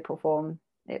way, shape, or form.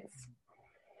 It's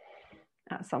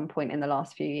at some point in the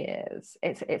last few years.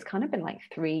 It's kind of been like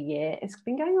 3 years. It's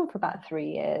been going on for about 3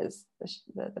 years.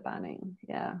 The banning.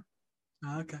 Yeah.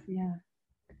 Oh, okay.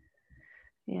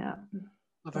 Yeah.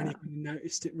 I've only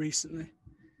noticed it recently.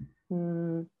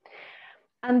 And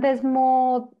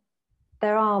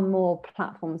there are more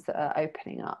platforms that are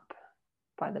opening up,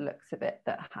 by the looks of it,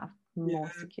 that have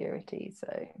more security. So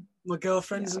my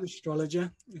girlfriend's an astrologer,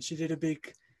 and she did a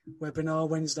big webinar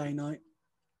Wednesday night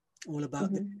all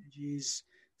about the energies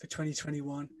for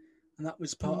 2021, and that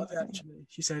was part of it. Actually,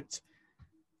 she said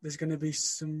there's going to be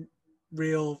some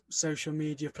real social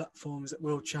media platforms that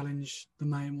will challenge the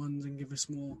main ones and give us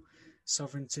more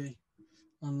sovereignty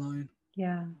online.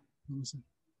 Yeah.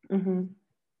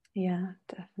 Yeah,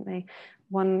 definitely.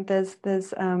 There's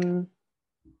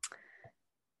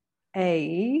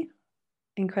a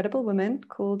incredible woman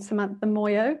called Samantha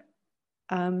Moyo,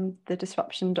 the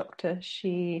disruption doctor.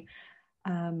 She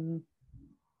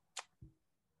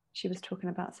was talking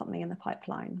about something in the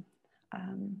pipeline.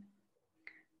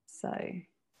 So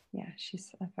yeah,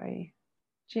 she's a very.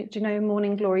 Do you know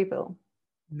Morning Gloryville?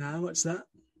 No, what's that?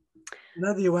 I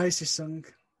know the Oasis song.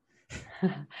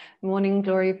 Morning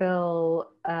Gloryville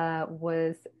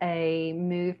was a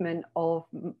movement of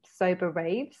sober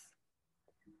raves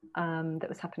that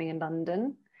was happening in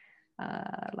London,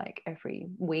 like every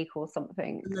week or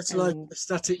something. And that's like a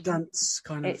static dance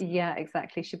kind of. Yeah,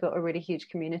 exactly. She built a really huge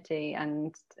community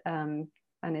and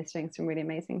is doing some really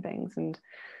amazing things. And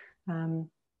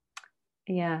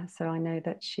yeah, so I know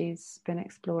that she's been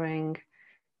exploring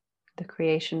the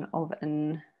creation of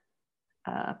an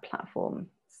platform.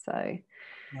 So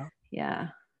yeah,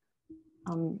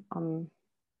 I'm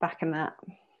backing that.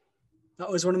 That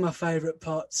was one of my favourite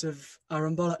parts of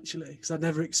Arambol, actually, because I'd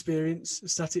never experienced a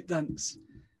static dance.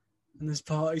 And there's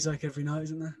parties like every night,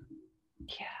 isn't there?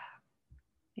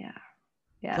 Yeah.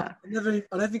 I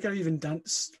don't think I've even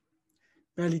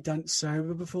barely danced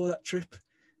sober before that trip.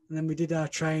 And then we did our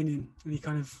training, and he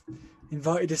kind of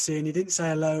invited us in. He didn't say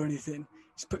hello or anything.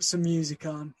 Just put some music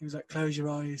on. He was like, close your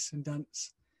eyes and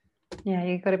dance. Yeah,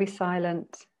 you've got to be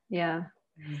silent. Yeah.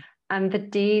 And the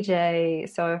DJ,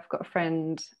 so I've got a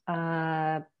friend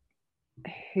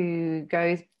who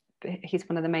he's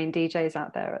one of the main DJs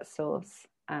out there at Source,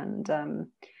 and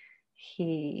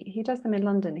he does them in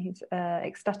London. He's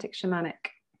ecstatic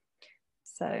shamanic.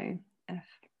 So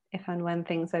if and when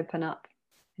things open up,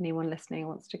 anyone listening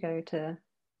wants to go to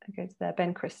there,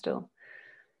 Ben Crystal.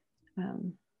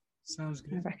 Sounds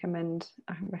good. I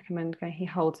recommend going. He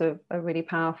holds a really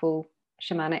powerful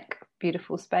shamanic,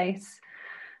 beautiful space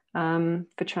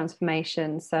for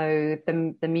transformation. So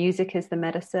the music is the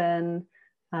medicine,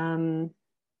 and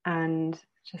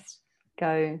just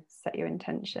go, set your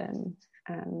intention,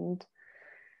 and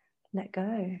let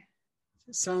go.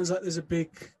 It sounds like there's a big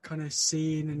kind of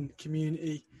scene and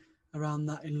community around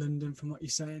that in London, from what you're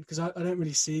saying, because I don't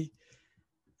really see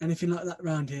anything like that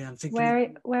around here. I'm thinking.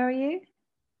 Where are you?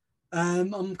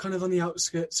 I'm kind of on the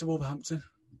outskirts of Wolverhampton.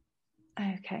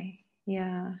 Okay.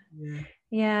 Yeah.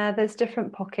 Yeah. There's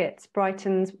different pockets.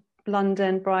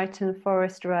 London, Brighton,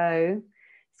 Forest Row.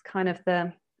 It's kind of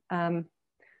the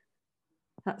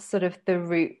that's sort of the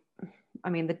route. I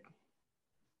mean, I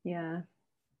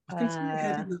can see it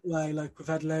heading that way. Like, we've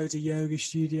had loads of yoga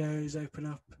studios open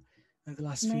up over the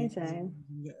last few years. And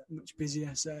get much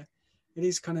busier, so it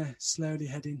is kind of slowly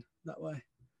heading that way.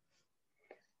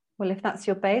 Well, if that's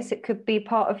your base, it could be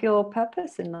part of your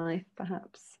purpose in life,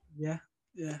 perhaps. Yeah.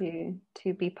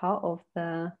 To be part of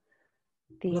the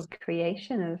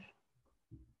creation of.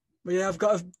 Well, yeah, I've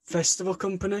got a festival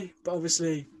company, but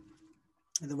obviously,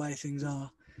 the way things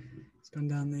are, it's gone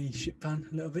down the shit pan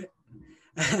a little bit.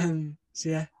 So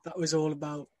yeah, that was all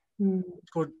about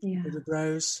called the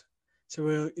Bros. So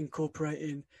we're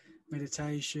incorporating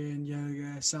meditation,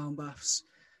 yoga, sound baths,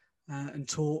 and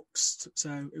talks.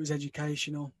 So it was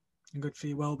educational and good for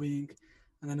your well-being,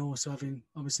 and then also having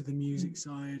obviously the music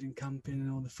side and camping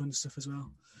and all the fun stuff as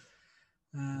well.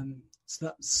 So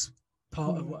that's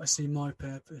part of what I see my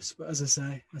purpose. But as I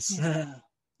say, that's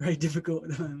very difficult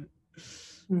at the moment.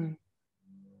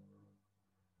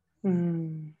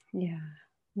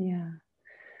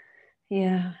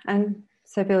 Yeah. And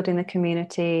so building the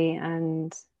community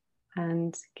and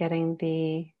getting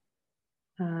the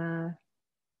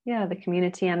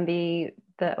community and the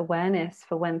awareness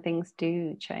for when things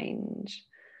do change,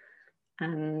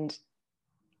 and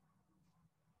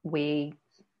we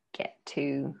get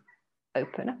to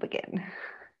open up again,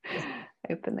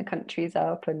 open the countries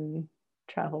up and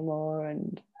travel more.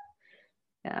 And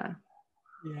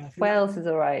Wales is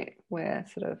all right. We're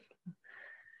sort of,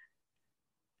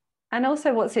 and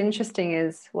also what's interesting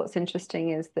is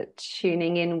that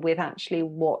tuning in with actually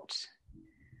what,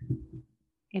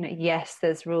 yes,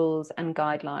 there's rules and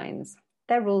guidelines.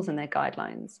 They're rules and they're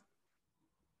guidelines.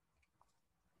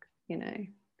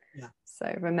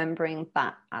 So remembering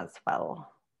that as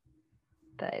well,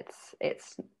 that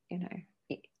it's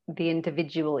the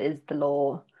individual is the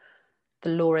law. The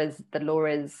law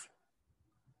is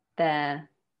there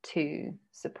to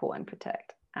support and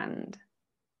protect, and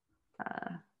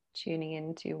tuning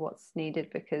into what's needed,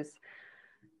 because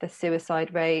the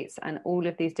suicide rates and all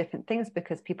of these different things,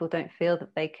 because people don't feel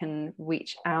that they can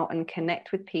reach out and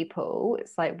connect with people.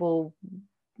 It's like, well,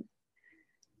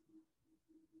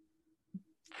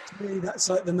 to me, that's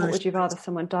like the most. What would you rather,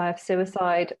 someone die of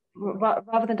suicide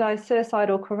rather than die of suicide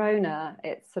or corona?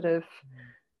 It's sort of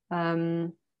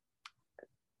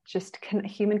just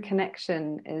human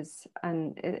connection is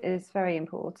very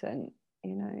important,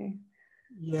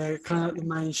 Yeah, kind of like the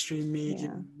mainstream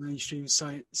media, mainstream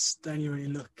science. They only really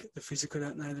look at the physical,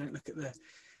 don't they? They don't look at they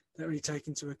don't really take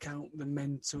into account the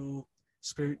mental,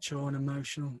 spiritual, and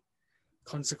emotional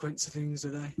consequence of things,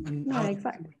 do they? And how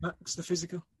exactly impacts the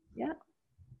physical. Yeah.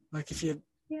 Like if you.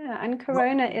 Yeah, and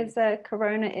corona is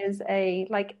a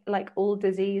like all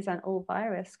disease and all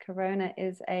virus. Corona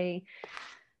is a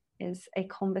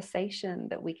conversation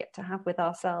that we get to have with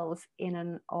ourselves in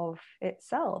and of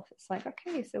itself. It's like,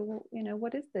 okay, so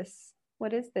what is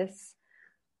this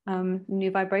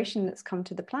new vibration that's come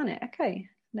to the planet? Okay,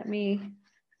 let me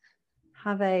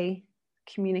have a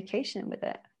communication with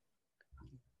it.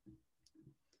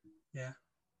 Yeah.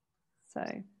 So,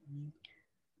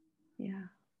 yeah.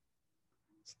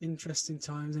 It's interesting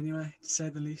times anyway, to say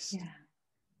the least. Yeah.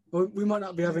 Well, we might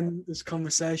not be having this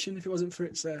conversation if it wasn't for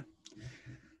its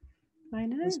I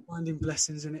know. just finding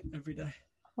blessings in it every day.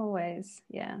 Always.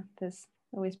 Yeah. There's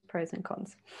always pros and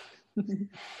cons.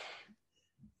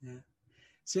 Yeah.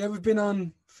 So yeah, we've been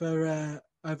on for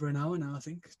over an hour now, I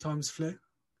think. Time's flew.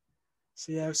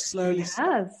 So yeah, slowly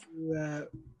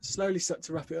start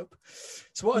to wrap it up.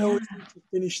 So what I always do to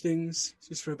finish things,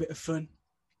 just for a bit of fun,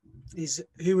 is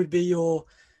who would be your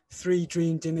 3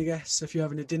 dream dinner guests? So if you're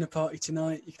having a dinner party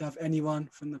tonight, you could have anyone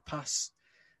from the past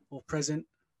or present.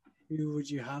 Who would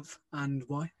you have and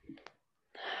why?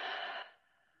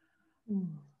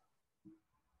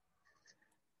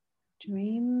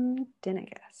 Dream dinner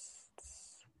guests.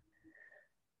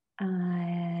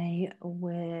 I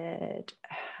would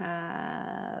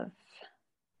have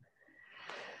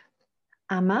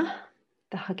Amma,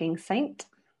 the hugging saint.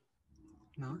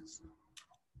 Nice.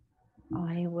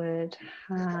 I would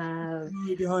have...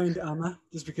 Who behind Amma,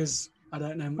 just because I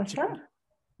don't know much about it.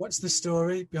 What's the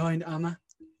story behind Amma?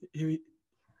 Is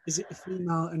it a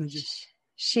female energy?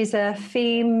 She's a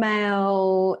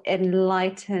female,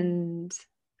 enlightened,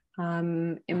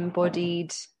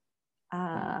 embodied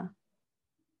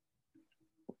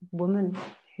woman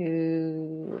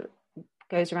who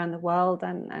goes around the world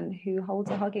and who holds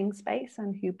a hugging space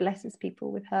and who blesses people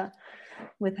with her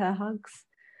hugs.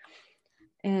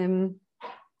 When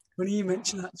you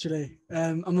mentioned, actually,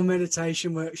 on my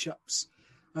meditation workshops,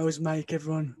 I always make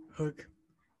everyone hug.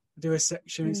 I do a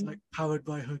section, it's like powered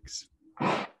by hugs.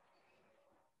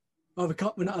 Oh,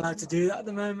 we're not allowed to do that at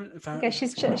the moment, apparently. Okay,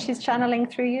 she's channeling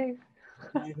through you.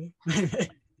 Maybe.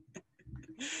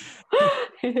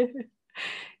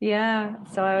 Yeah,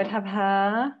 so I would have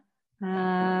her.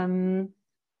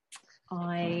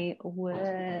 I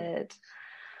would...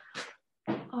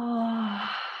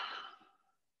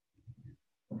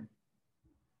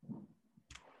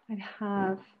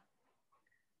 I'd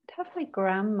have my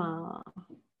grandma,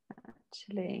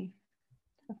 actually.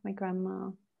 I'd have my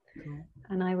grandma. Cool.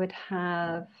 And I would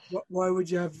have... Why would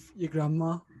you have your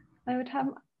grandma? I would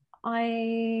have...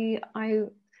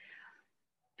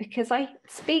 because I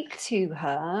speak to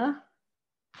her,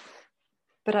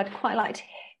 but I'd quite like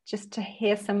to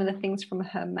hear some of the things from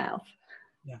her mouth.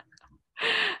 Yeah.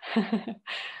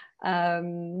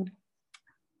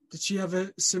 Did she have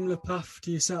a similar path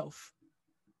to yourself,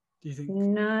 do you think?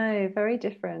 No, very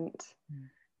different.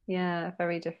 Yeah,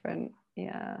 very different.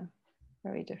 Yeah,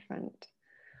 very different.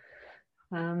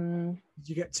 Did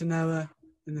you get to know her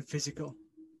in the physical?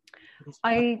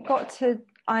 I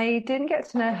didn't get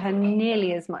to know her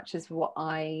nearly as much as what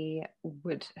I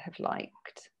would have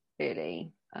liked,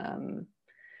 really.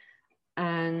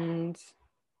 And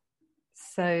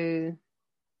so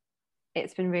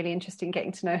it's been really interesting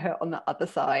getting to know her on the other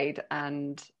side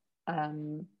and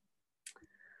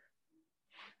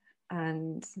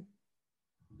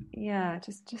yeah,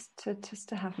 just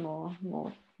to have more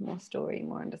story,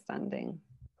 more understanding,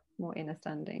 more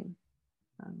understanding.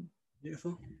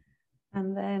 Beautiful.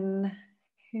 And then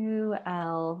who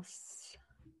else?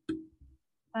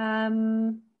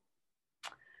 I'm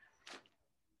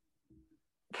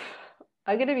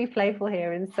going to be playful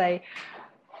here and say,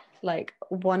 like,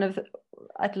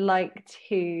 I'd like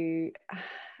to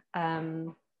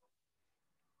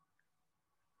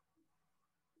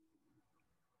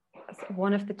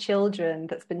one of the children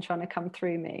that's been trying to come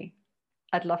through me.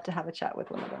 I'd love to have a chat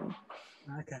with one of them.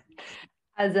 Okay.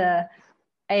 As a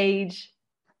age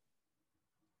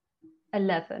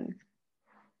 11.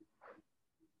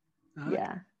 Okay.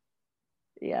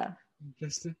 Yeah.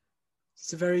 Interesting.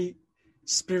 It's a very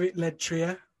spirit-led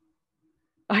trio.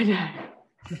 I know.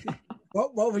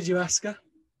 What would you ask her?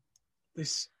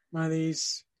 One of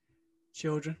these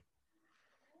children.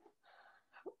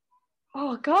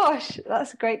 Oh gosh,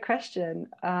 that's a great question.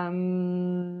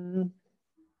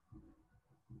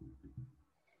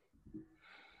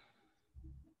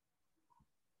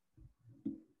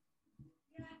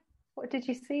 What did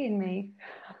you see in me?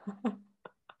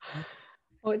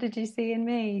 What did you see in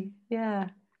me? Yeah.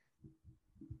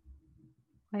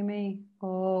 By me.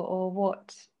 Or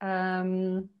what?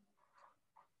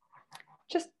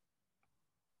 Just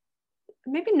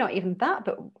maybe not even that,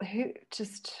 but who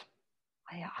just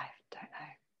I don't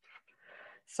know.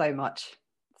 So much.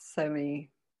 So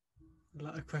many. A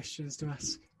lot of questions to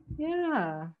ask.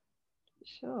 Yeah.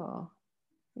 Sure.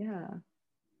 Yeah.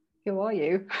 Who are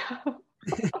you?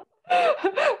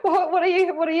 What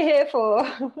are you here for?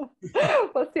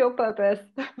 What's your purpose?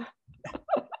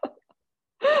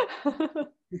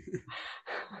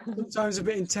 Sometimes a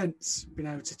bit intense being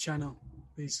able to channel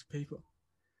these people?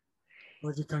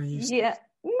 Or do you kind of use? Yeah,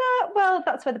 no, well,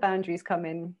 that's where the boundaries come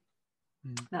in.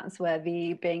 Mm. That's where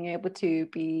the being able to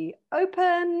be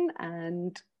open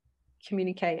and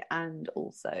communicate, and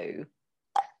also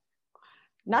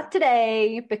not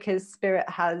today, because spirit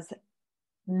has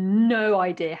no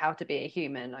idea how to be a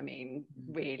human. I mean,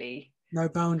 really. No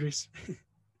boundaries.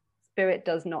 Spirit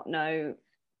does not know.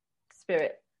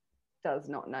 Spirit does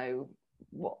not know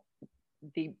what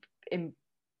the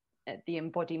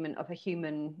embodiment of a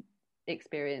human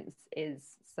experience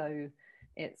is. So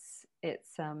it's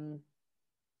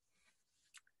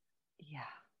yeah,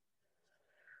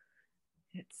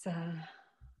 it's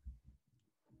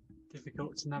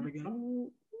difficult to navigate.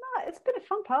 no, it's been a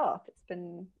fun path.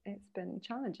 It's been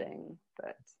challenging,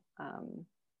 but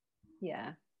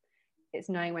yeah, it's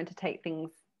knowing when to take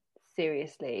things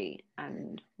seriously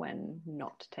and when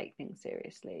not to take things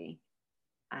seriously,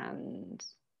 and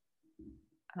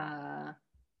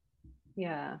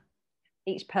yeah,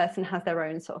 each person has their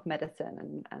own sort of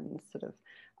medicine, and sort of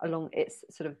along it's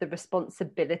sort of the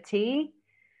responsibility.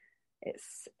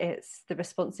 It's the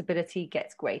responsibility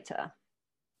gets greater.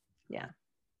 Yeah.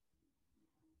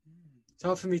 It's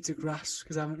hard for me to grasp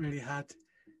because I haven't really had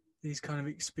these kind of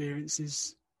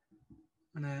experiences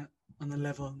on the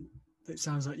level that it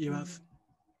sounds like you have.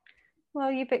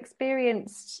 Well, you've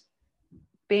experienced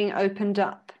being opened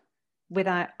up with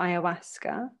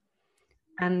ayahuasca,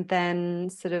 and then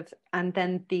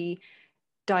the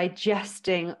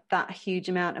digesting that huge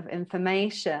amount of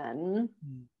information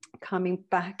coming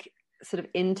back sort of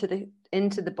into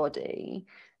the body,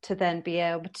 to then be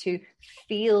able to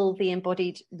feel the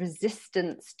embodied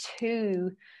resistance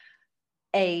to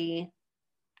a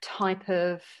type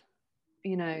of,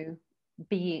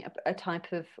 being a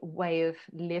type of way of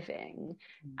living,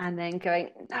 and then going,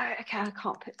 no, okay, I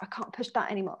can't push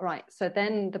that anymore, right? So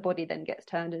then the body then gets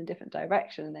turned in a different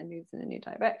direction and then moves in a new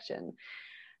direction.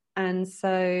 And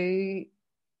so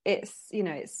it's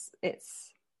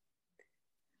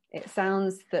it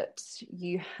sounds that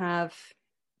you have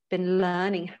been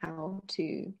learning how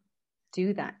to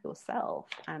do that yourself,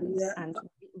 and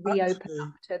reopen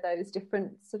up to those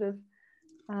different sort of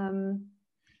parts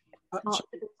of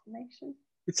information.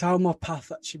 It's how my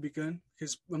path actually began,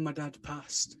 because when my dad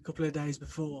passed a couple of days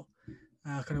before,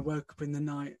 I kind of woke up in the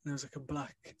night and there was like a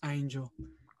black angel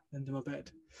under my bed,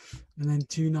 and then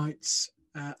 2 nights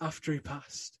after he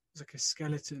passed, it was like a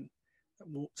skeleton that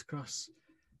walked across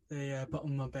the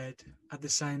bottom of my bed, had the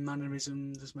same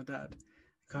mannerisms as my dad,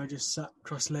 kind of just sat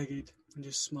cross-legged and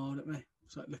just smiled at me. It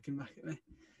was like looking back at me.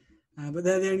 But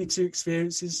they're the only 2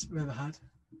 experiences I've ever had.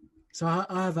 So I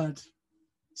have had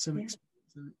some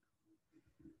experience of it.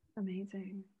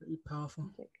 Amazing. Pretty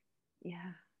powerful.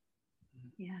 Yeah.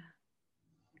 Yeah.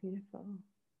 Beautiful.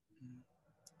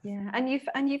 Yeah. And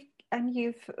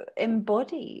you've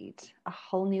embodied a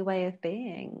whole new way of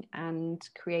being and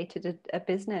created a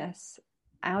business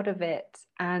out of it.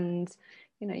 And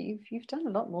you've done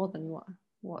a lot more than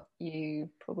what you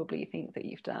probably think that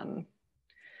you've done.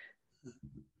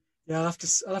 Yeah, I'll have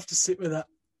to sit with that.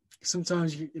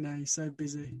 Sometimes you're so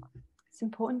busy. It's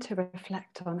important to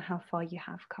reflect on how far you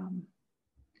have come.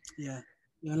 Yeah,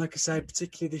 like I say,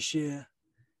 particularly this year,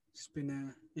 it's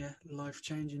been a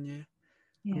life-changing year.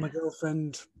 Yeah. And my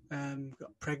girlfriend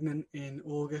got pregnant in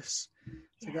August,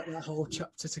 so I got that whole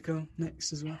chapter to come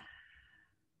next as well.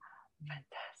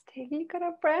 Fantastic! You got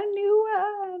a brand new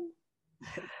one.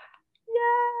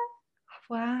 Yeah.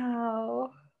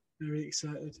 Wow. Very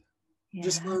excited. Yeah.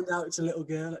 Just found out it's a little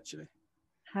girl, actually.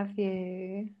 Have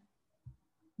you?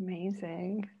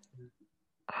 Amazing.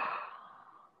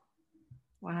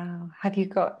 Wow. Have you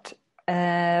got,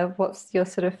 what's your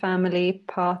sort of family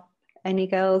path? Any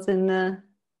girls in the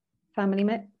family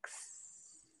mix?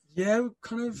 Yeah,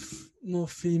 kind of more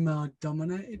female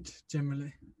dominated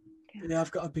generally. Yeah,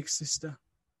 I've got a big sister.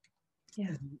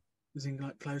 Yeah. Was in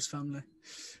like close family.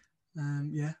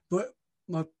 Yeah, but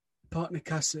my partner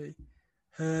Cassie,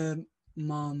 her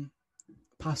mum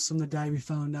passed on the day we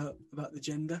found out about the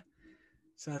gender.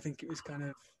 So I think it was kind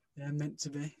of meant to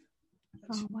be.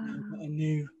 Oh, wow. A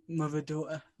new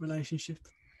mother-daughter relationship.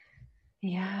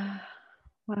 Yeah.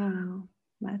 Wow.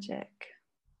 Magic.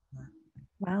 Yeah.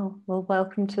 Well,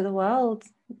 welcome to the world,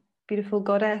 beautiful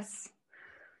goddess.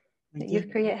 Thank you.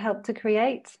 You've helped to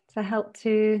create, to help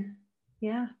to,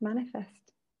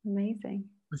 manifest. Amazing.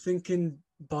 We're thinking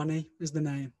Bonnie is the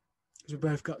name, because we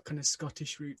both got kind of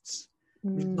Scottish roots.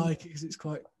 We like it because it's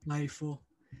quite playful.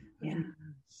 Yeah.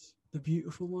 The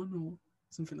beautiful one or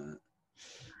something like that.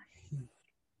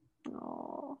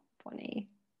 Oh, Bonnie.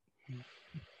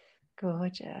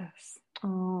 Gorgeous.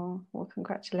 Oh, well,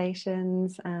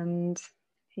 congratulations. And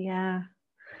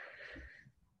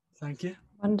Thank you.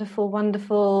 Wonderful,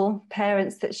 wonderful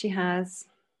parents that she has.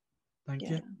 Thank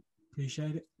you.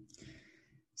 Appreciate it.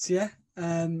 So yeah,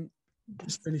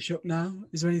 just finish up now.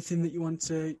 Is there anything that you want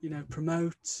to,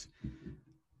 promote?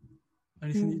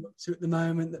 Anything that you're up to at the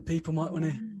moment that people might want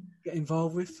to get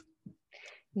involved with?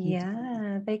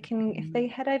 Yeah, they can, if they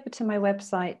head over to my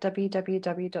website,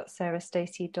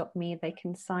 www.sarahstacey.me, they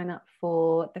can sign up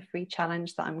for the free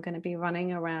challenge that I'm going to be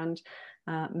running around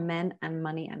men and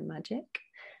money and magic.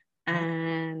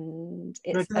 And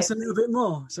it's that's a little bit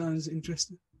more. Sounds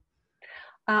interesting.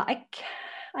 I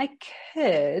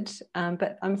could,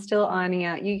 but I'm still ironing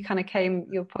out.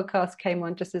 Your podcast came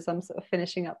on just as I'm sort of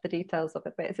finishing up the details of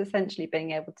it, but it's essentially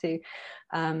being able to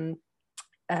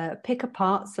pick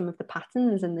apart some of the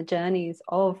patterns and the journeys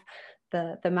of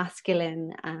the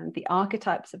masculine and the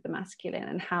archetypes of the masculine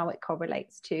and how it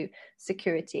correlates to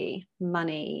security,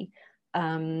 money,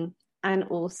 and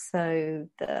also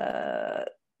the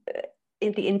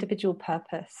individual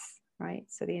purpose, right?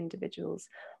 So the individual's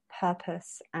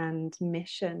purpose and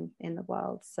mission in the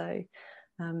world. So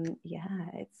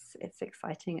it's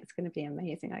exciting. It's going to be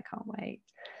amazing. I can't wait.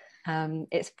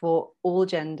 It's for all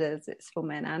genders. It's for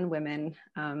men and women.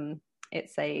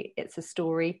 It's a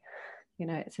story,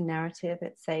 it's a narrative.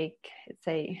 It's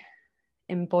a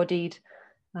embodied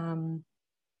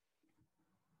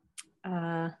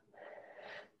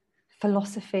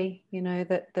philosophy,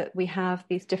 that we have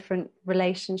these different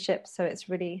relationships. So it's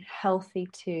really healthy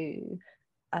to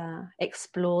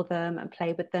explore them and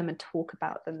play with them and talk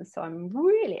about them. So I'm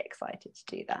really excited to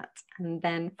do that. And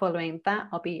then following that,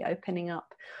 I'll be opening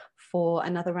up for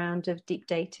another round of deep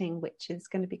dating, which is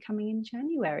going to be coming in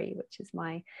January, which is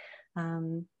my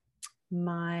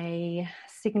my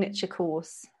signature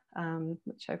course,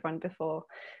 which I've run before,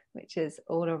 which is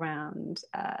all around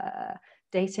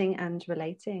dating and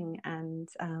relating and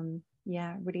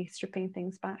really stripping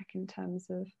things back in terms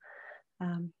of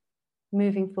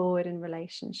moving forward in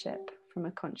relationship from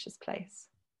a conscious place.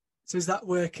 So is that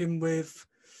working with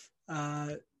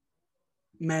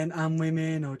men and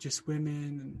women, or just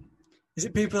women? And is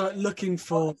it people like looking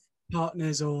for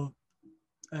partners or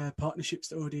partnerships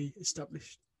that are already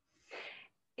established?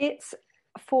 It's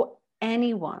for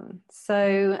anyone.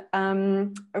 So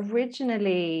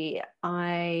originally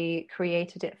I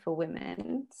created it for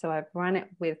women. So I've run it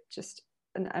with just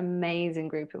an amazing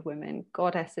group of women,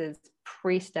 goddesses,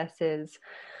 priestesses,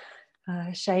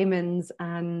 shamans,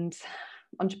 and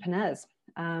entrepreneurs.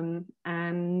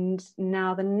 And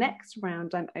now the next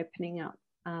round I'm opening up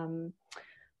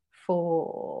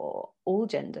for all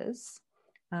genders.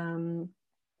 And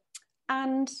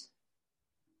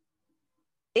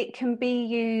it can be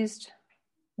used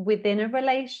within a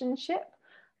relationship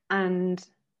and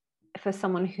for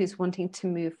someone who's wanting to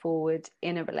move forward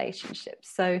in a relationship.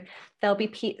 So there'll be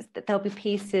pieces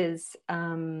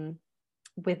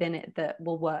within it that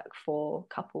will work for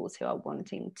couples who are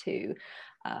wanting to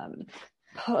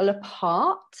pull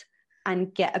apart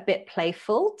and get a bit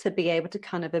playful to be able to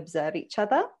kind of observe each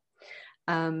other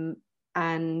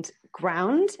and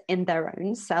ground in their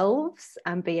own selves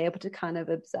and be able to kind of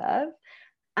observe.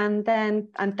 And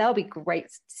there'll be great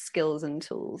skills and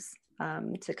tools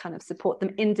to kind of support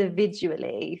them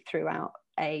individually throughout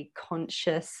a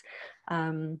conscious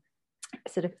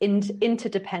sort of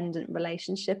interdependent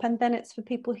relationship. And then it's for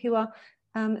people who are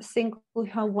single, who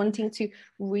are wanting to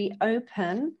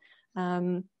reopen,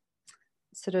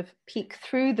 sort of peek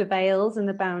through the veils and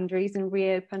the boundaries and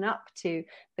reopen up to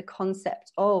the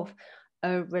concept of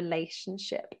a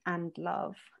relationship and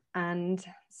love. And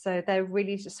so they're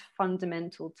really just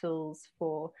fundamental tools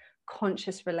for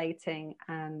conscious relating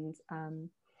and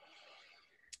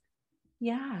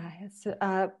it's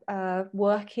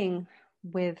working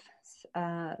with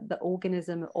the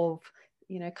organism of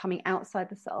coming outside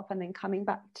the self and then coming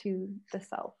back to the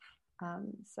self.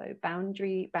 So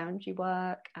boundary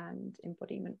work and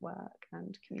embodiment work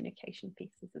and communication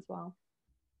pieces as well.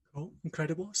 Cool,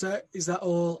 incredible. So is that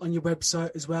all on your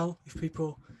website as well, if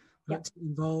people like to get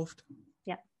involved?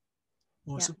 Yeah.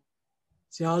 Awesome.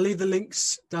 So I'll leave the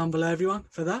links down below, everyone,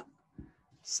 for that.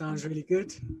 Sounds really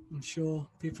good. I'm sure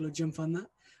people will jump on that.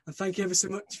 And thank you ever so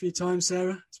much for your time,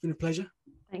 Sarah. It's been a pleasure.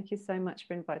 Thank you so much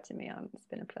for inviting me on. It's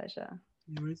been a pleasure.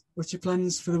 Anyways, what's your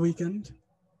plans for the weekend?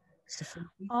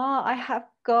 I have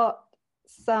got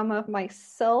some of my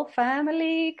soul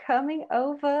family coming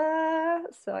over.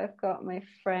 So I've got my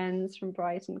friends from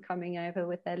Brighton coming over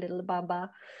with their little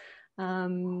baba.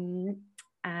 And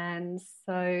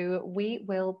so we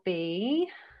will be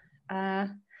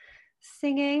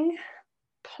singing,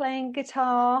 playing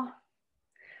guitar,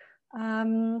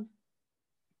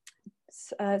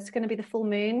 it's going to be the full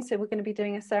moon, so we're going to be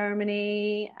doing a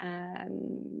ceremony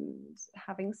and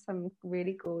having some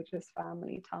really gorgeous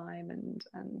family time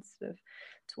and sort of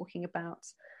talking about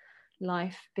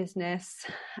life, business,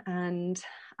 and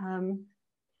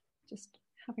just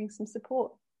having some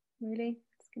support. Really,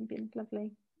 it's going to be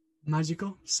lovely.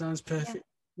 Magical. Sounds perfect. Yeah.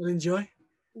 We'll enjoy.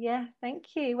 Yeah,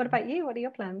 thank you. What about you? What are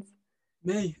your plans?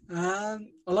 Me? I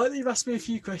like that you've asked me a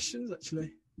few questions,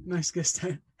 actually. Nice guest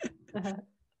out.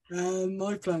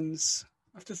 My plans.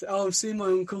 I'm seeing my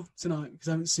uncle tonight because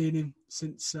I haven't seen him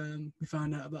since we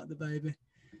found out about the baby.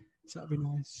 So that'd be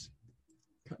nice.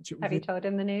 Catch up with Have you told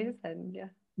him the news then? Yeah.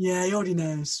 Yeah, he already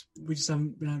knows. We just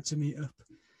haven't been able to meet up.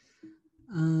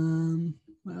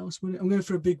 What else? I'm going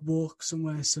for a big walk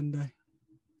somewhere Sunday.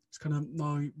 It's kind of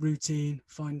my routine.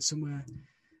 Find somewhere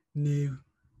new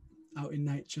out in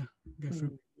nature. Go for a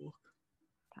big walk.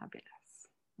 Fabulous.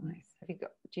 Nice. Do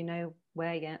you know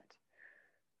where yet?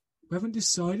 We haven't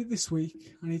decided this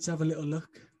week. I need to have a little look.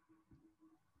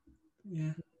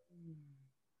 Yeah.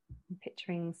 I'm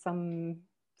picturing some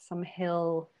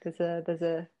hill. There's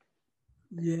a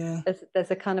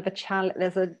There's a kind of a challenge.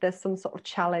 There's some sort of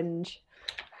challenge.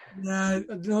 Yeah,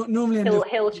 normally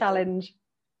hill challenge.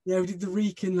 Yeah, we did the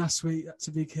Wrekin last week. That's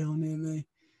a big hill near me.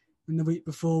 And the week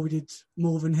before we did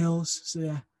Malvern Hills. So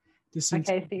yeah,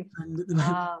 okay.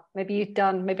 Maybe you've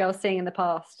done. Maybe I was seeing in the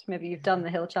past. Maybe you've done the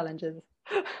hill challenges.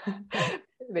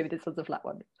 Maybe this one's a flat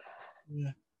one.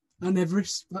 Yeah, and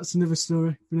Everest. That's another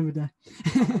story for another day.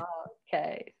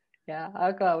 Okay. Yeah.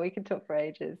 Oh God, we can talk for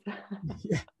ages.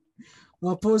 Yeah.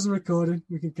 Well, I'll pause the recording.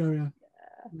 We can carry on.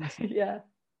 Yeah.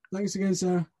 Thanks again,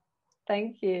 Sarah.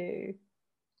 Thank you.